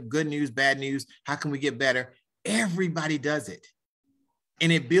 they give good news, bad news, how can we get better? Everybody does it.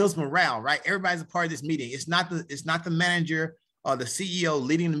 And it builds morale, right? Everybody's a part of this meeting. It's not the manager or the CEO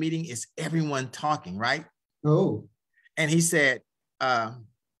leading the meeting, it's everyone talking, right? Oh. And he said, Mr.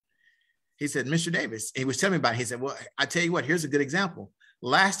 Davis, he was telling me about it. He said, well, I tell you what, here's a good example.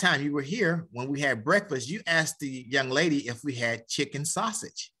 Last time you were here, when we had breakfast, you asked the young lady if we had chicken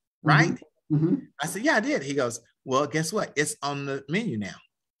sausage, right? Mm-hmm. I said, yeah, I did. He goes, well, guess what? It's on the menu now.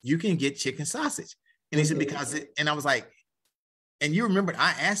 You can get chicken sausage. And he said, and I was like, and you remembered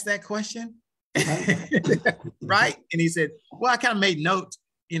I asked that question? Right? And he said, well, I kind of made notes,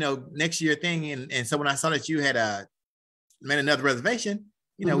 next year thing. And so when I saw that you had made another reservation,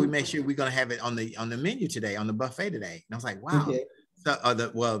 we made sure we're going to have it on the menu today, on the buffet today. And I was like, wow. Okay. So,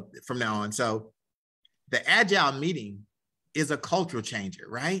 from now on. So the agile meeting is a cultural changer,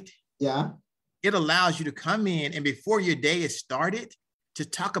 right? Yeah. It allows you to come in and before your day is started to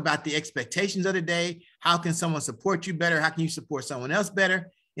talk about the expectations of the day. How can someone support you better? How can you support someone else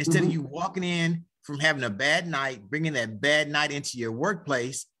better? Instead of you walking in from having a bad night, bringing that bad night into your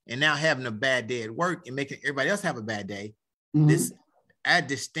workplace and now having a bad day at work and making everybody else have a bad day. This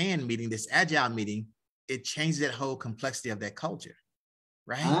stand meeting, this agile meeting, it changes that whole complexity of that culture.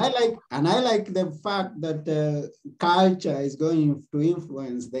 Right. And I like the fact that culture is going to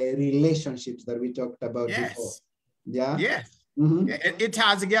influence the relationships that we talked about before. Yeah. Yes. Mm-hmm. It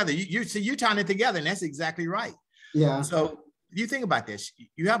ties together. You're tying it together, and that's exactly right. Yeah. So you think about this.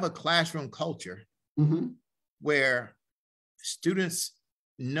 You have a classroom culture where students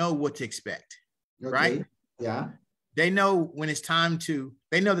know what to expect. Okay. Right. Yeah. They know when it's time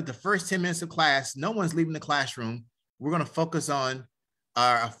they know that the first 10 minutes of class, no one's leaving the classroom. We're going to focus on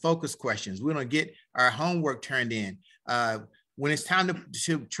our focus questions. We're going to get our homework turned in. When it's time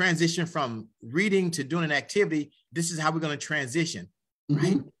to transition from reading to doing an activity, this is how we're going to transition,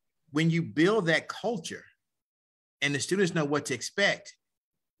 right? When you build that culture and the students know what to expect,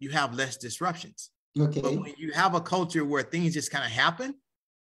 you have less disruptions. Okay. But when you have a culture where things just kind of happen,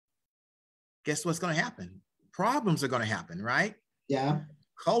 guess what's going to happen? Problems are going to happen, right? Yeah.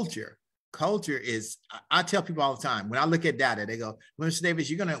 Culture is, I tell people all the time, when I look at data, they go, Mr.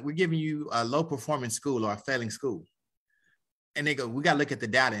 Davis, we're giving you a low performing school or a failing school. And they go, we got to look at the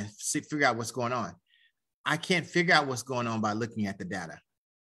data and figure out what's going on. I can't figure out what's going on by looking at the data.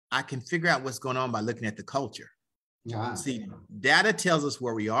 I can figure out what's going on by looking at the culture. Yeah. See, data tells us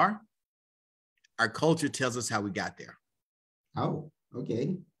where we are. Our culture tells us how we got there. Oh,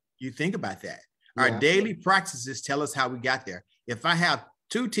 okay. You think about that. Yeah. Our daily practices tell us how we got there. If I have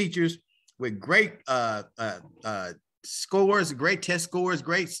two teachers with great scores, great test scores,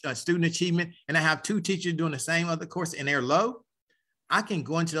 great student achievement, and I have two teachers doing the same other course and they're low, I can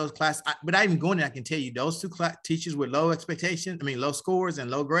go into those classes, but I even go in there, I can tell you those two teachers with low low scores and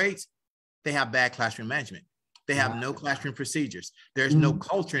low grades, they have bad classroom management. They have no classroom procedures. There's no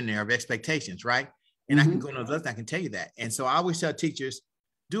culture in there of expectations, right? And I can go into those, I can tell you that. And so I always tell teachers,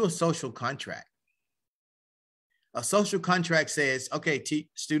 do a social contract. A social contract says, okay,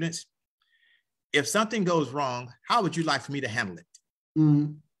 students, if something goes wrong, how would you like for me to handle it?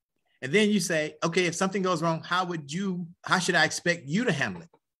 Mm-hmm. And then you say, okay, if something goes wrong, how should I expect you to handle it?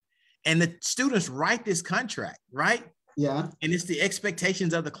 And the students write this contract, right? Yeah. And it's the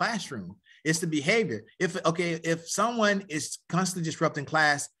expectations of the classroom. It's the behavior. If someone is constantly disrupting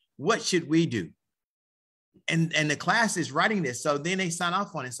class, what should we do? And the class is writing this. So then they sign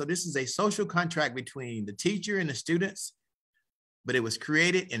off on it. So this is a social contract between the teacher and the students, but it was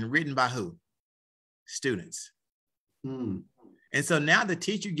created and written by who? Students. And so now the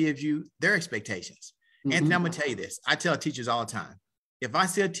teacher gives you their expectations. Anthony, I'm going to tell you this. I tell teachers all the time. If I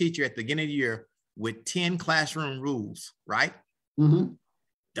see a teacher at the beginning of the year with 10 classroom rules, right?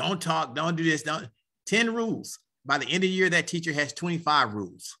 Don't talk, don't do this, 10 rules. By the end of the year, that teacher has 25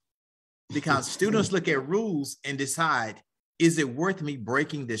 rules because students look at rules and decide, is it worth me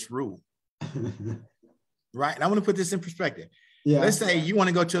breaking this rule? Right? And I want to put this in perspective. Yeah. Let's say you want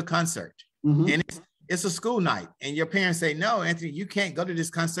to go to a concert and it's a school night and your parents say, no, Anthony, you can't go to this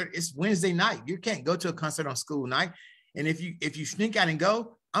concert. It's Wednesday night. You can't go to a concert on school night. And if you sneak out and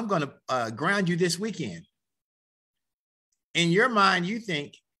go, I'm going to ground you this weekend. In your mind, you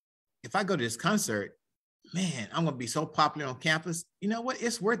think, if I go to this concert, man, I'm going to be so popular on campus. You know what?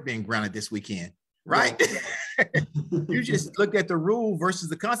 It's worth being grounded this weekend, right? Yeah. You just looked at the rule versus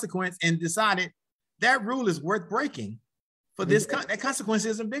the consequence and decided that rule is worth breaking for this. That consequence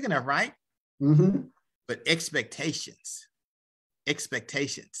isn't big enough, right? But expectations.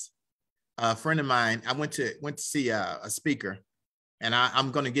 A friend of mine, I went to see a speaker, and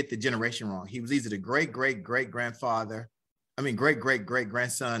I'm going to get the generation wrong. He was either the great-great-great-grandfather,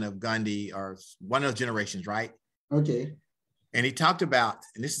 great-great-great-grandson of Gandhi, or one of those generations, right? Okay. And he talked about,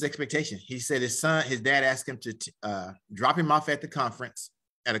 and this is expectation. He said his dad asked him to drop him off at the conference,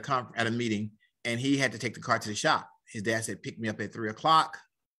 at a meeting, and he had to take the car to the shop. His dad said, pick me up at 3:00.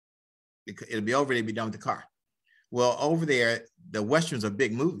 It'll be over, they'll be done with the car. Well, over there, the Westerns are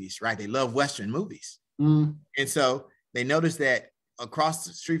big movies, right? They love Western movies. And so they noticed that across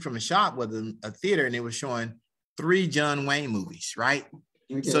the street from the shop was a theater, and it was showing 3 John Wayne movies, right?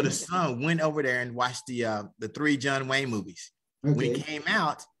 Okay. So the son went over there and watched the 3 John Wayne movies. Okay. When he came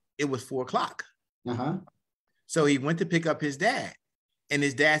out, it was 4:00. So he went to pick up his dad, and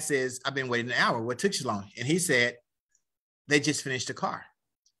his dad says, I've been waiting an hour. What took you so long? And he said, they just finished the car.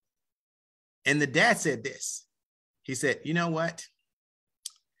 And the dad said this. He said, you know what?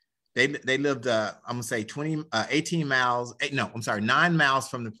 They lived, I'm going to say 18 miles. 9 miles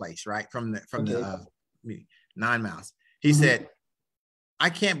from the place, right? From the 9 miles. He said, I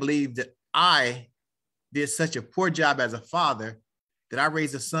can't believe that I did such a poor job as a father that I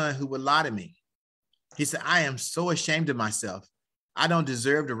raised a son who would lie to me. He said, I am so ashamed of myself. I don't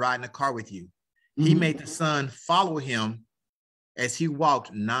deserve to ride in a car with you. He made the son follow him as he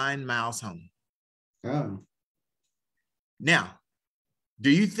walked 9 miles home. Oh. Now,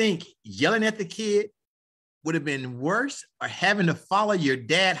 do you think yelling at the kid would have been worse, or having to follow your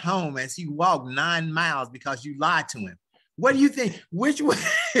dad home as he walked 9 miles because you lied to him? What do you think? Which one?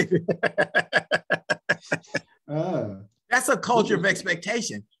 That's a culture of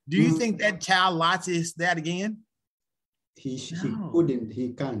expectation. Do you think that child lied to his dad again? He can't.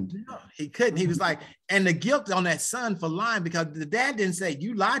 No, he couldn't. He was like, and the guilt on that son for lying, because the dad didn't say,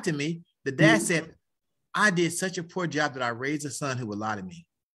 you lied to me. The dad said, I did such a poor job that I raised a son who would lie to me.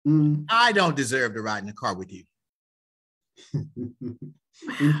 I don't deserve to ride in the car with you.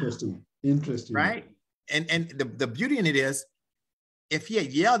 Interesting. Right? And the beauty in it is, if he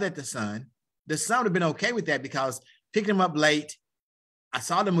had yelled at the son would have been okay with that, because picking him up late, I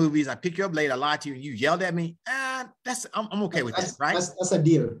saw the movies, I picked you up late, I lied to you, and you yelled at me. I'm okay with that, right? That's a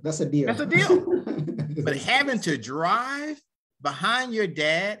deal. That's a deal. But having to drive behind your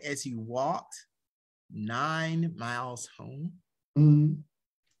dad as he walked 9 miles home,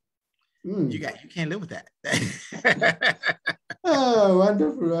 you can't live with that. Oh,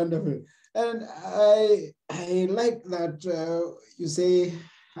 wonderful. And I like that you say,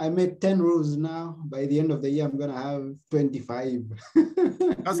 I made 10 rules now. By the end of the year, I'm going to have 25.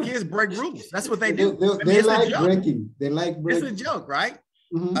 Because kids break rules. That's what they do. They like breaking. It's a joke, right?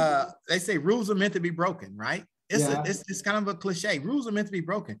 They say rules are meant to be broken, right? It's kind of a cliche. Rules are meant to be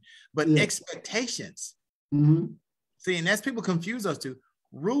broken. But expectations. See, and that's, people confuse those two.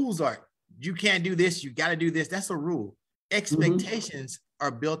 Rules are, you can't do this, you got to do this. That's a rule. Expectations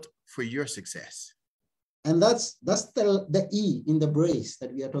are built for your success. And that's the E in the brace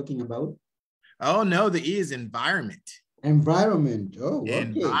that we are talking about. Oh, no, the E is environment. Environment. Oh, okay.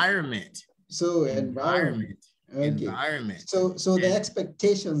 Environment. So environment. Okay. Environment. So the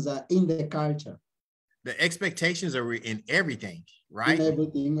expectations are in the culture. The expectations are in everything, right? In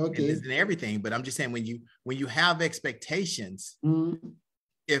everything, okay. It's in everything, but I'm just saying, when you have expectations,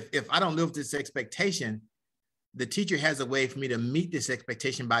 if I don't live with this expectation, the teacher has a way for me to meet this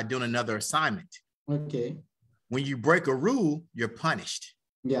expectation by doing another assignment. Okay. When you break a rule, you're punished.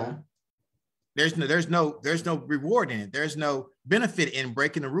 Yeah. There's no reward in it. There's no benefit in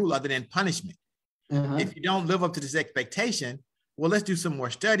breaking the rule other than punishment. If you don't live up to this expectation, well, let's do some more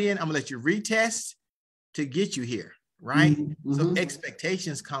studying. I'm gonna let you retest to get you here, right? So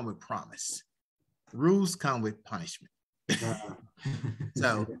expectations come with promise. Rules come with punishment.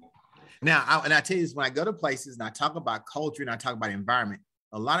 Now, I tell you this, when I go to places and I talk about culture and I talk about environment,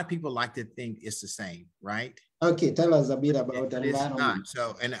 a lot of people like to think it's the same, right? Okay, tell us a bit about But it's environment. not.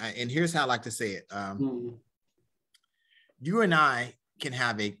 So, and here's how I like to say it. You and I can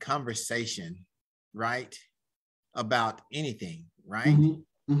have a conversation, right, about anything, right?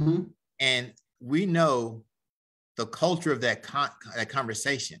 And we know the culture of that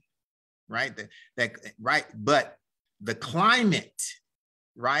conversation, right? Right, but the climate,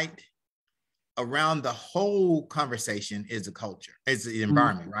 right, around the whole conversation is the culture, is the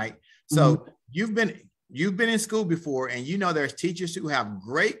environment, right? So you've been in school before, and you know there's teachers who have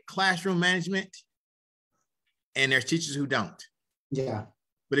great classroom management, and there's teachers who don't. Yeah.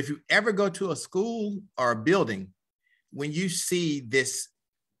 But if you ever go to a school or a building, when you see this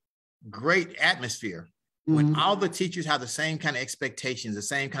great atmosphere, when all the teachers have the same kind of expectations, the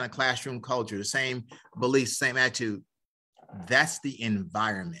same kind of classroom culture, the same beliefs, same attitude, that's the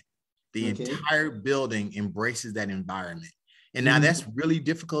environment. The entire building embraces that environment. And now that's really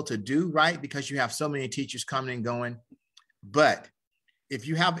difficult to do, right? Because you have so many teachers coming and going. But if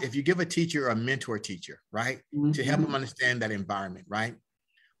you give a teacher a mentor teacher, right, to help them understand that environment, right?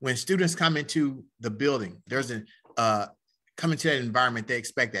 When students come into the building, there's come into that environment, they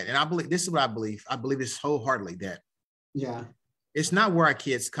expect that. And I believe, this is what I believe. I believe this wholeheartedly, that it's not where our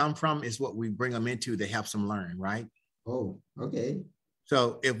kids come from, it's what we bring them into that helps them learn, right? Oh, okay.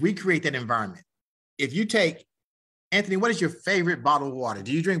 So if we create that environment, if you take, Anthony, what is your favorite bottled water?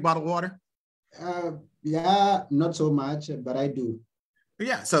 Do you drink bottled water? Yeah, not so much, but I do.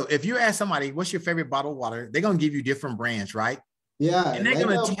 Yeah. So if you ask somebody, what's your favorite bottled water? They're going to give you different brands, right? Yeah. And they're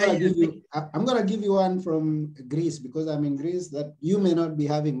going to tell you. I'm going to give you one from Greece, because I'm in Greece, that you may not be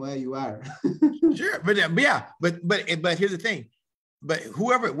having where you are. Sure. But here's the thing. But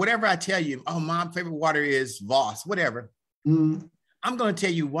whatever I tell you, oh, my favorite water is Voss, whatever. I'm going to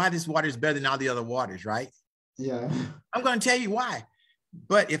tell you why this water is better than all the other waters, right? Yeah. I'm going to tell you why.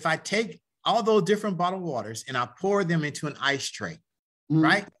 But if I take all those different bottled waters and I pour them into an ice tray,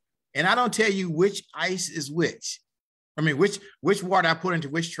 right? And I don't tell you which ice is which. I mean, which water I put into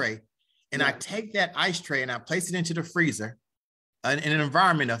which tray. And I take that ice tray and I place it into the freezer in an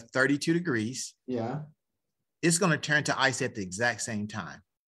environment of 32 degrees. Yeah. It's going to turn to ice at the exact same time.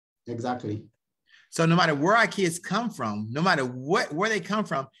 Exactly. So no matter where our kids come from, no matter where they come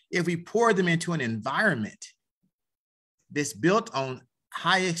from, if we pour them into an environment that's built on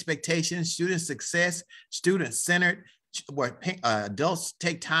high expectations, student success, student-centered, where adults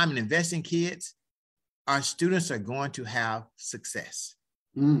take time and invest in kids, our students are going to have success,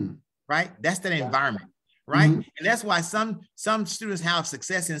 right? That's that environment, right? And that's why some students have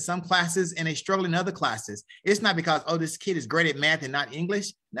success in some classes and they struggle in other classes. It's not because, oh, this kid is great at math and not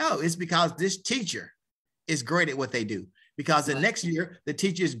English. No, it's because this teacher is great at what they do. Because the next year, the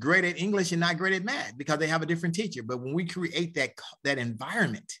teacher is great at English and not great at math because they have a different teacher. But when we create that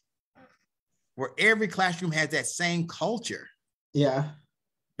environment where every classroom has that same culture,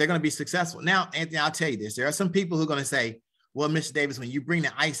 they're going to be successful. Now, Anthony, I'll tell you this. There are some people who are going to say, well, Mr. Davis, when you bring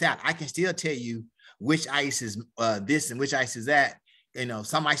the ice out, I can still tell you which ice is this and which ice is that. You know,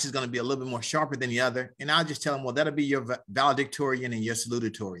 some ice is going to be a little bit more sharper than the other. And I'll just tell them, well, that'll be your valedictorian and your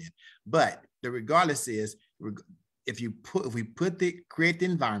salutatorian. But the regardless is, if we create the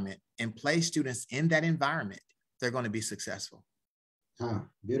environment and place students in that environment, they're going to be successful.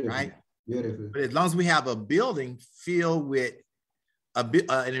 Beautiful. Right? Beautiful. But as long as we have a building filled with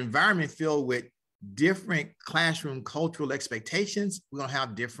an environment filled with different classroom cultural expectations, we're going to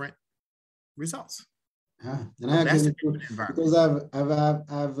have different results. And I agree with you, because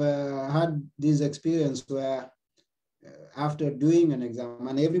I've had this experience where after doing an exam,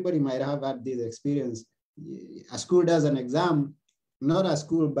 and everybody might have had this experience, a school does an exam, not a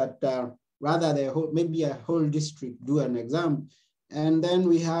school, but rather maybe a whole district do an exam. And then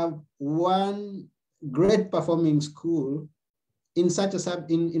we have one great performing school in such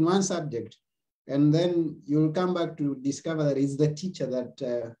in one subject. And then you'll come back to discover that it's the teacher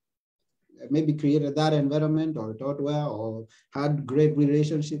that maybe created that environment or taught well or had great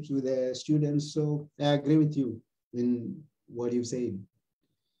relationships with the students. So I agree with you in what you've said.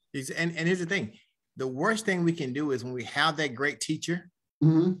 And here's the thing. The worst thing we can do is when we have that great teacher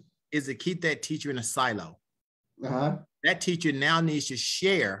is to keep that teacher in a silo. That teacher now needs to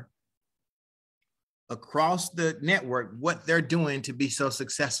share across the network what they're doing to be so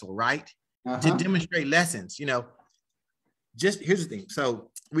successful, right? To demonstrate lessons, you know. Just here's the thing.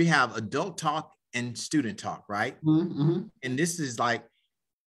 So we have adult talk and student talk, right? And this is like,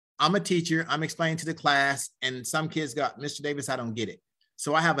 I'm a teacher, I'm explaining to the class, and some kids got, Mr. Davis, I don't get it.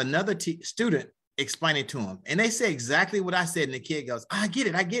 So I have another student explain it to them, and they say exactly what I said, and the kid goes, I get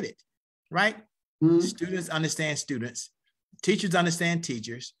it. right? Students understand students, teachers understand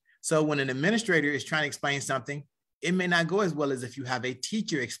teachers. So when an administrator is trying to explain something, it may not go as well as if you have a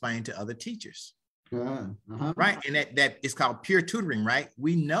teacher explain to other teachers, right? And that is called peer tutoring, right?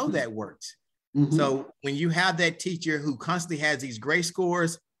 We know that works. So when you have that teacher who constantly has these great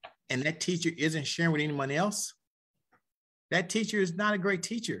scores and that teacher isn't sharing with anyone else, that teacher is not a great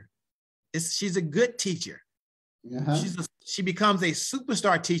teacher. She's a good teacher. She becomes a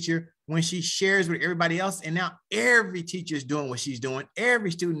superstar teacher when she shares with everybody else. And now every teacher is doing what she's doing.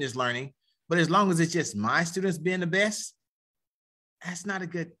 Every student is learning. But as long as it's just my students being the best, it's not a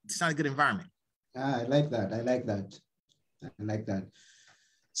good environment. I like that. I like that.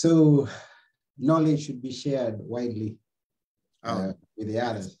 So knowledge should be shared widely with the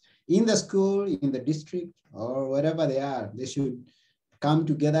others. In the school, in the district, or wherever they are, they should come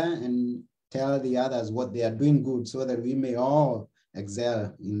together and tell the others what they are doing good so that we may all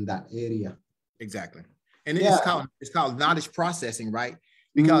excel in that area. Exactly. And it's called knowledge processing, right?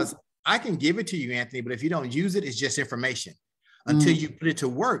 Because I can give it to you, Anthony, but if you don't use it, it's just information until you put it to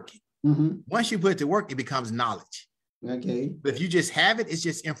work. Once you put it to work, it becomes knowledge. Okay. But if you just have it, it's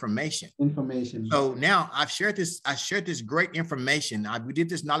just information. So now I shared this great information. We did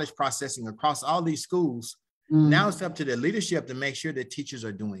this knowledge processing across all these schools. Now it's up to the leadership to make sure that teachers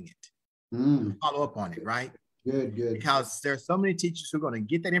are doing it. Follow up on it, right? Good. Because there are so many teachers who are going to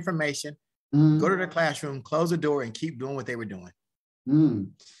get that information, go to their classroom, close the door, and keep doing what they were doing.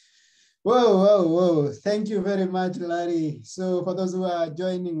 Whoa. Thank you very much, Larry. So for those who are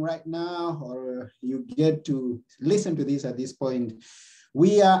joining right now, or you get to listen to this at this point,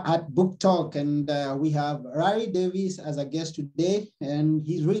 we are at Book Talk, and we have Larry Davis as a guest today, and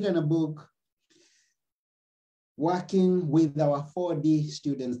he's written a book working with our 4D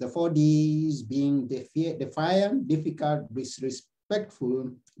students, the 4Ds being defiant, difficult,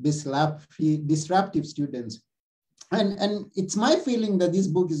 disrespectful, disruptive students. And it's my feeling that this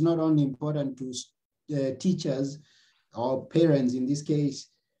book is not only important to teachers or parents in this case,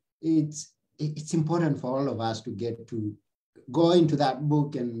 it's important for all of us to get to go into that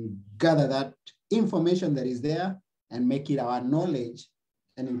book and gather that information that is there and make it our knowledge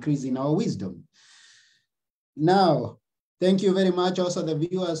and increase in our wisdom. Now, thank you very much also the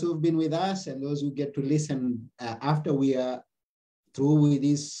viewers who've been with us and those who get to listen after we are through with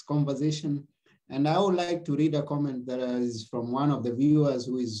this conversation. And I would like to read a comment that is from one of the viewers,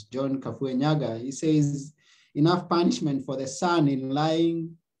 who is John Kafuenyaga. He says, enough punishment for the son in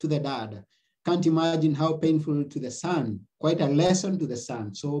lying to the dad. Can't imagine how painful to the son. Quite a lesson to the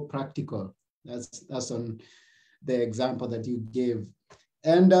son, so practical. That's on the example that you gave.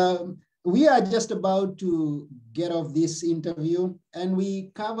 And we are just about to get off this interview, and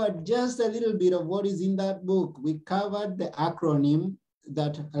we covered just a little bit of what is in that book. We covered the acronym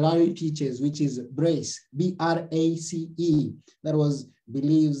that Larry teaches, which is BRACE, B-R-A-C-E. That was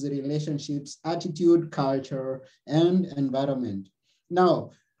beliefs, relationships, attitude, culture, and environment.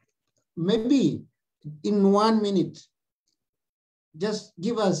 Now, maybe in 1 minute, just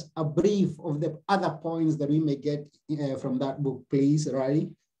give us a brief of the other points that we may get from that book, please,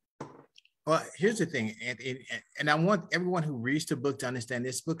 Larry. Well, here's the thing, and I want everyone who reads the book to understand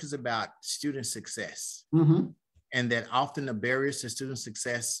this book is about student success. And that often the barriers to student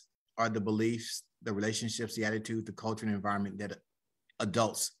success are the beliefs, the relationships, the attitude, the culture and environment that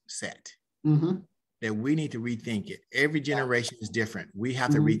adults set. That we need to rethink it. Every generation is different. We have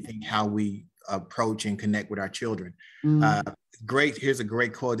to rethink how we approach and connect with our children. Here's a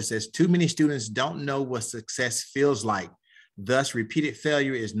great quote that says, too many students don't know what success feels like. Thus, repeated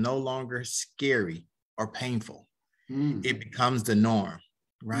failure is no longer scary or painful. It becomes the norm,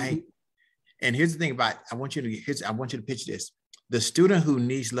 right? And here's the thing about, I want you to picture this. The student who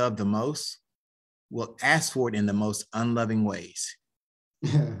needs love the most will ask for it in the most unloving ways.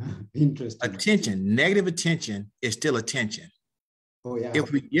 Interesting. Attention, negative attention is still attention. Oh, yeah.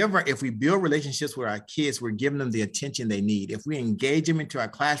 If we build relationships with our kids, we're giving them the attention they need. If we engage them into our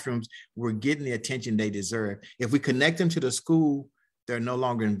classrooms, we're getting the attention they deserve. If we connect them to the school, they're no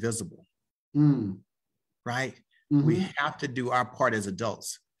longer invisible. Right? We have to do our part as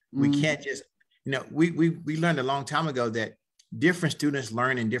adults. We can't just, we learned a long time ago that different students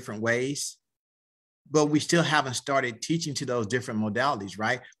learn in different ways, but we still haven't started teaching to those different modalities,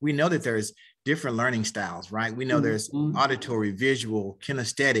 right? We know that there's different learning styles, right? We know there's auditory, visual,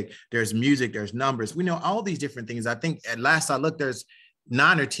 kinesthetic, there's music, there's numbers. We know all these different things. I think at last I looked, there's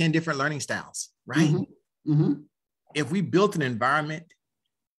 9 or 10 different learning styles, right? If we built an environment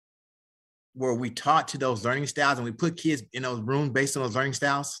where we taught to those learning styles and we put kids in those rooms based on those learning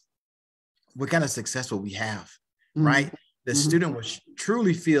styles, what kind of success will we have, right? The student will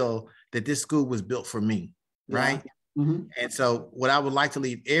truly feel that this school was built for me, right? Mm-hmm. And so what I would like to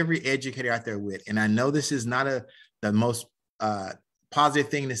leave every educator out there with, and I know this is not the most positive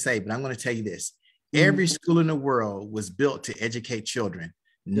thing to say, but I'm going to tell you this. Mm-hmm. Every school in the world was built to educate children,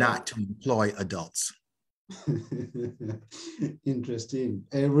 not to employ adults. Interesting.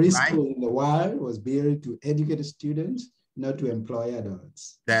 Every school in the world was built to educate students, not to employ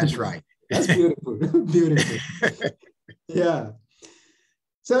adults. That's right. That's beautiful. Beautiful. Yeah.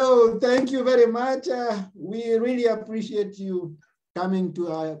 So thank you very much. We really appreciate you coming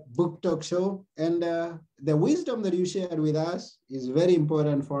to our book talk show, and the wisdom that you shared with us is very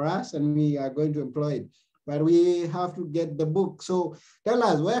important for us, and we are going to employ it. But we have to get the book. So tell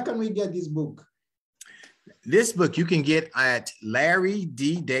us, where can we get this book? This book you can get at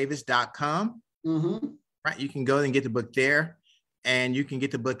larryddavis.com. Mm-hmm. Right, you can go and get the book there, and you can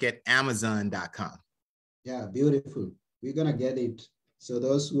get the book at amazon.com. Yeah, beautiful. We're gonna get it. So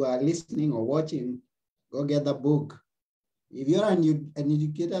those who are listening or watching, go get the book. If you're an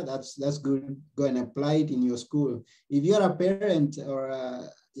educator, that's good. Go and apply it in your school. If you're a parent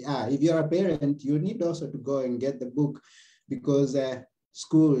if you're a parent, you need also to go and get the book, because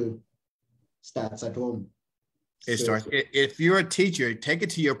school starts at home. If you're a teacher, take it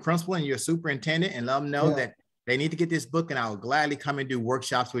to your principal and your superintendent and let them know that they need to get this book, and I will gladly come and do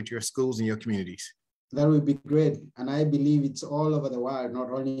workshops with your schools and your communities. That would be great. And I believe it's all over the world, not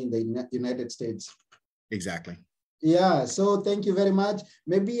only in the United States. Exactly. Yeah, so thank you very much.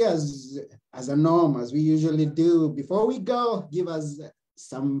 Maybe as a norm, as we usually do, before we go, give us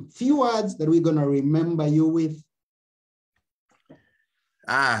some few words that we're going to remember you with.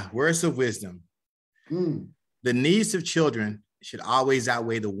 Words of wisdom. The needs of children should always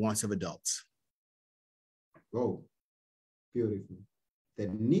outweigh the wants of adults. Oh, beautiful. The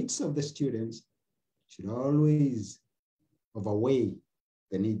needs of the students should always outweigh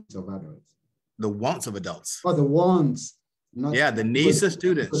the needs of adults. The wants of adults. Oh, the wants. The needs of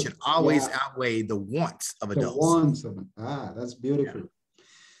students should always outweigh the wants of adults. The wants of that's beautiful. Yeah.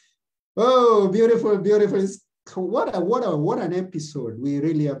 Oh, beautiful, beautiful. What an episode. We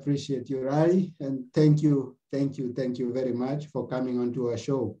really appreciate you, Rai, and thank you very much for coming onto our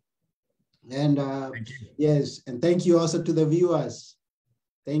show. And yes, and thank you also to the viewers.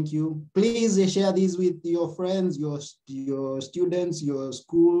 Thank you. Please share this with your friends, your students, your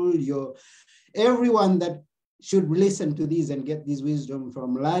school, everyone that should listen to this and get this wisdom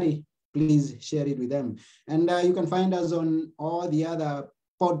from Larry. Please share it with them. And you can find us on all the other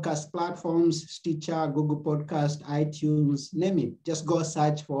podcast platforms: Stitcher, Google Podcast, iTunes, name it. Just go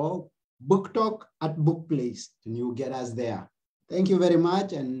search for Book Talk at Book Place and you'll get us there. Thank you very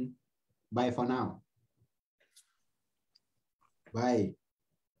much, and bye for now. Bye.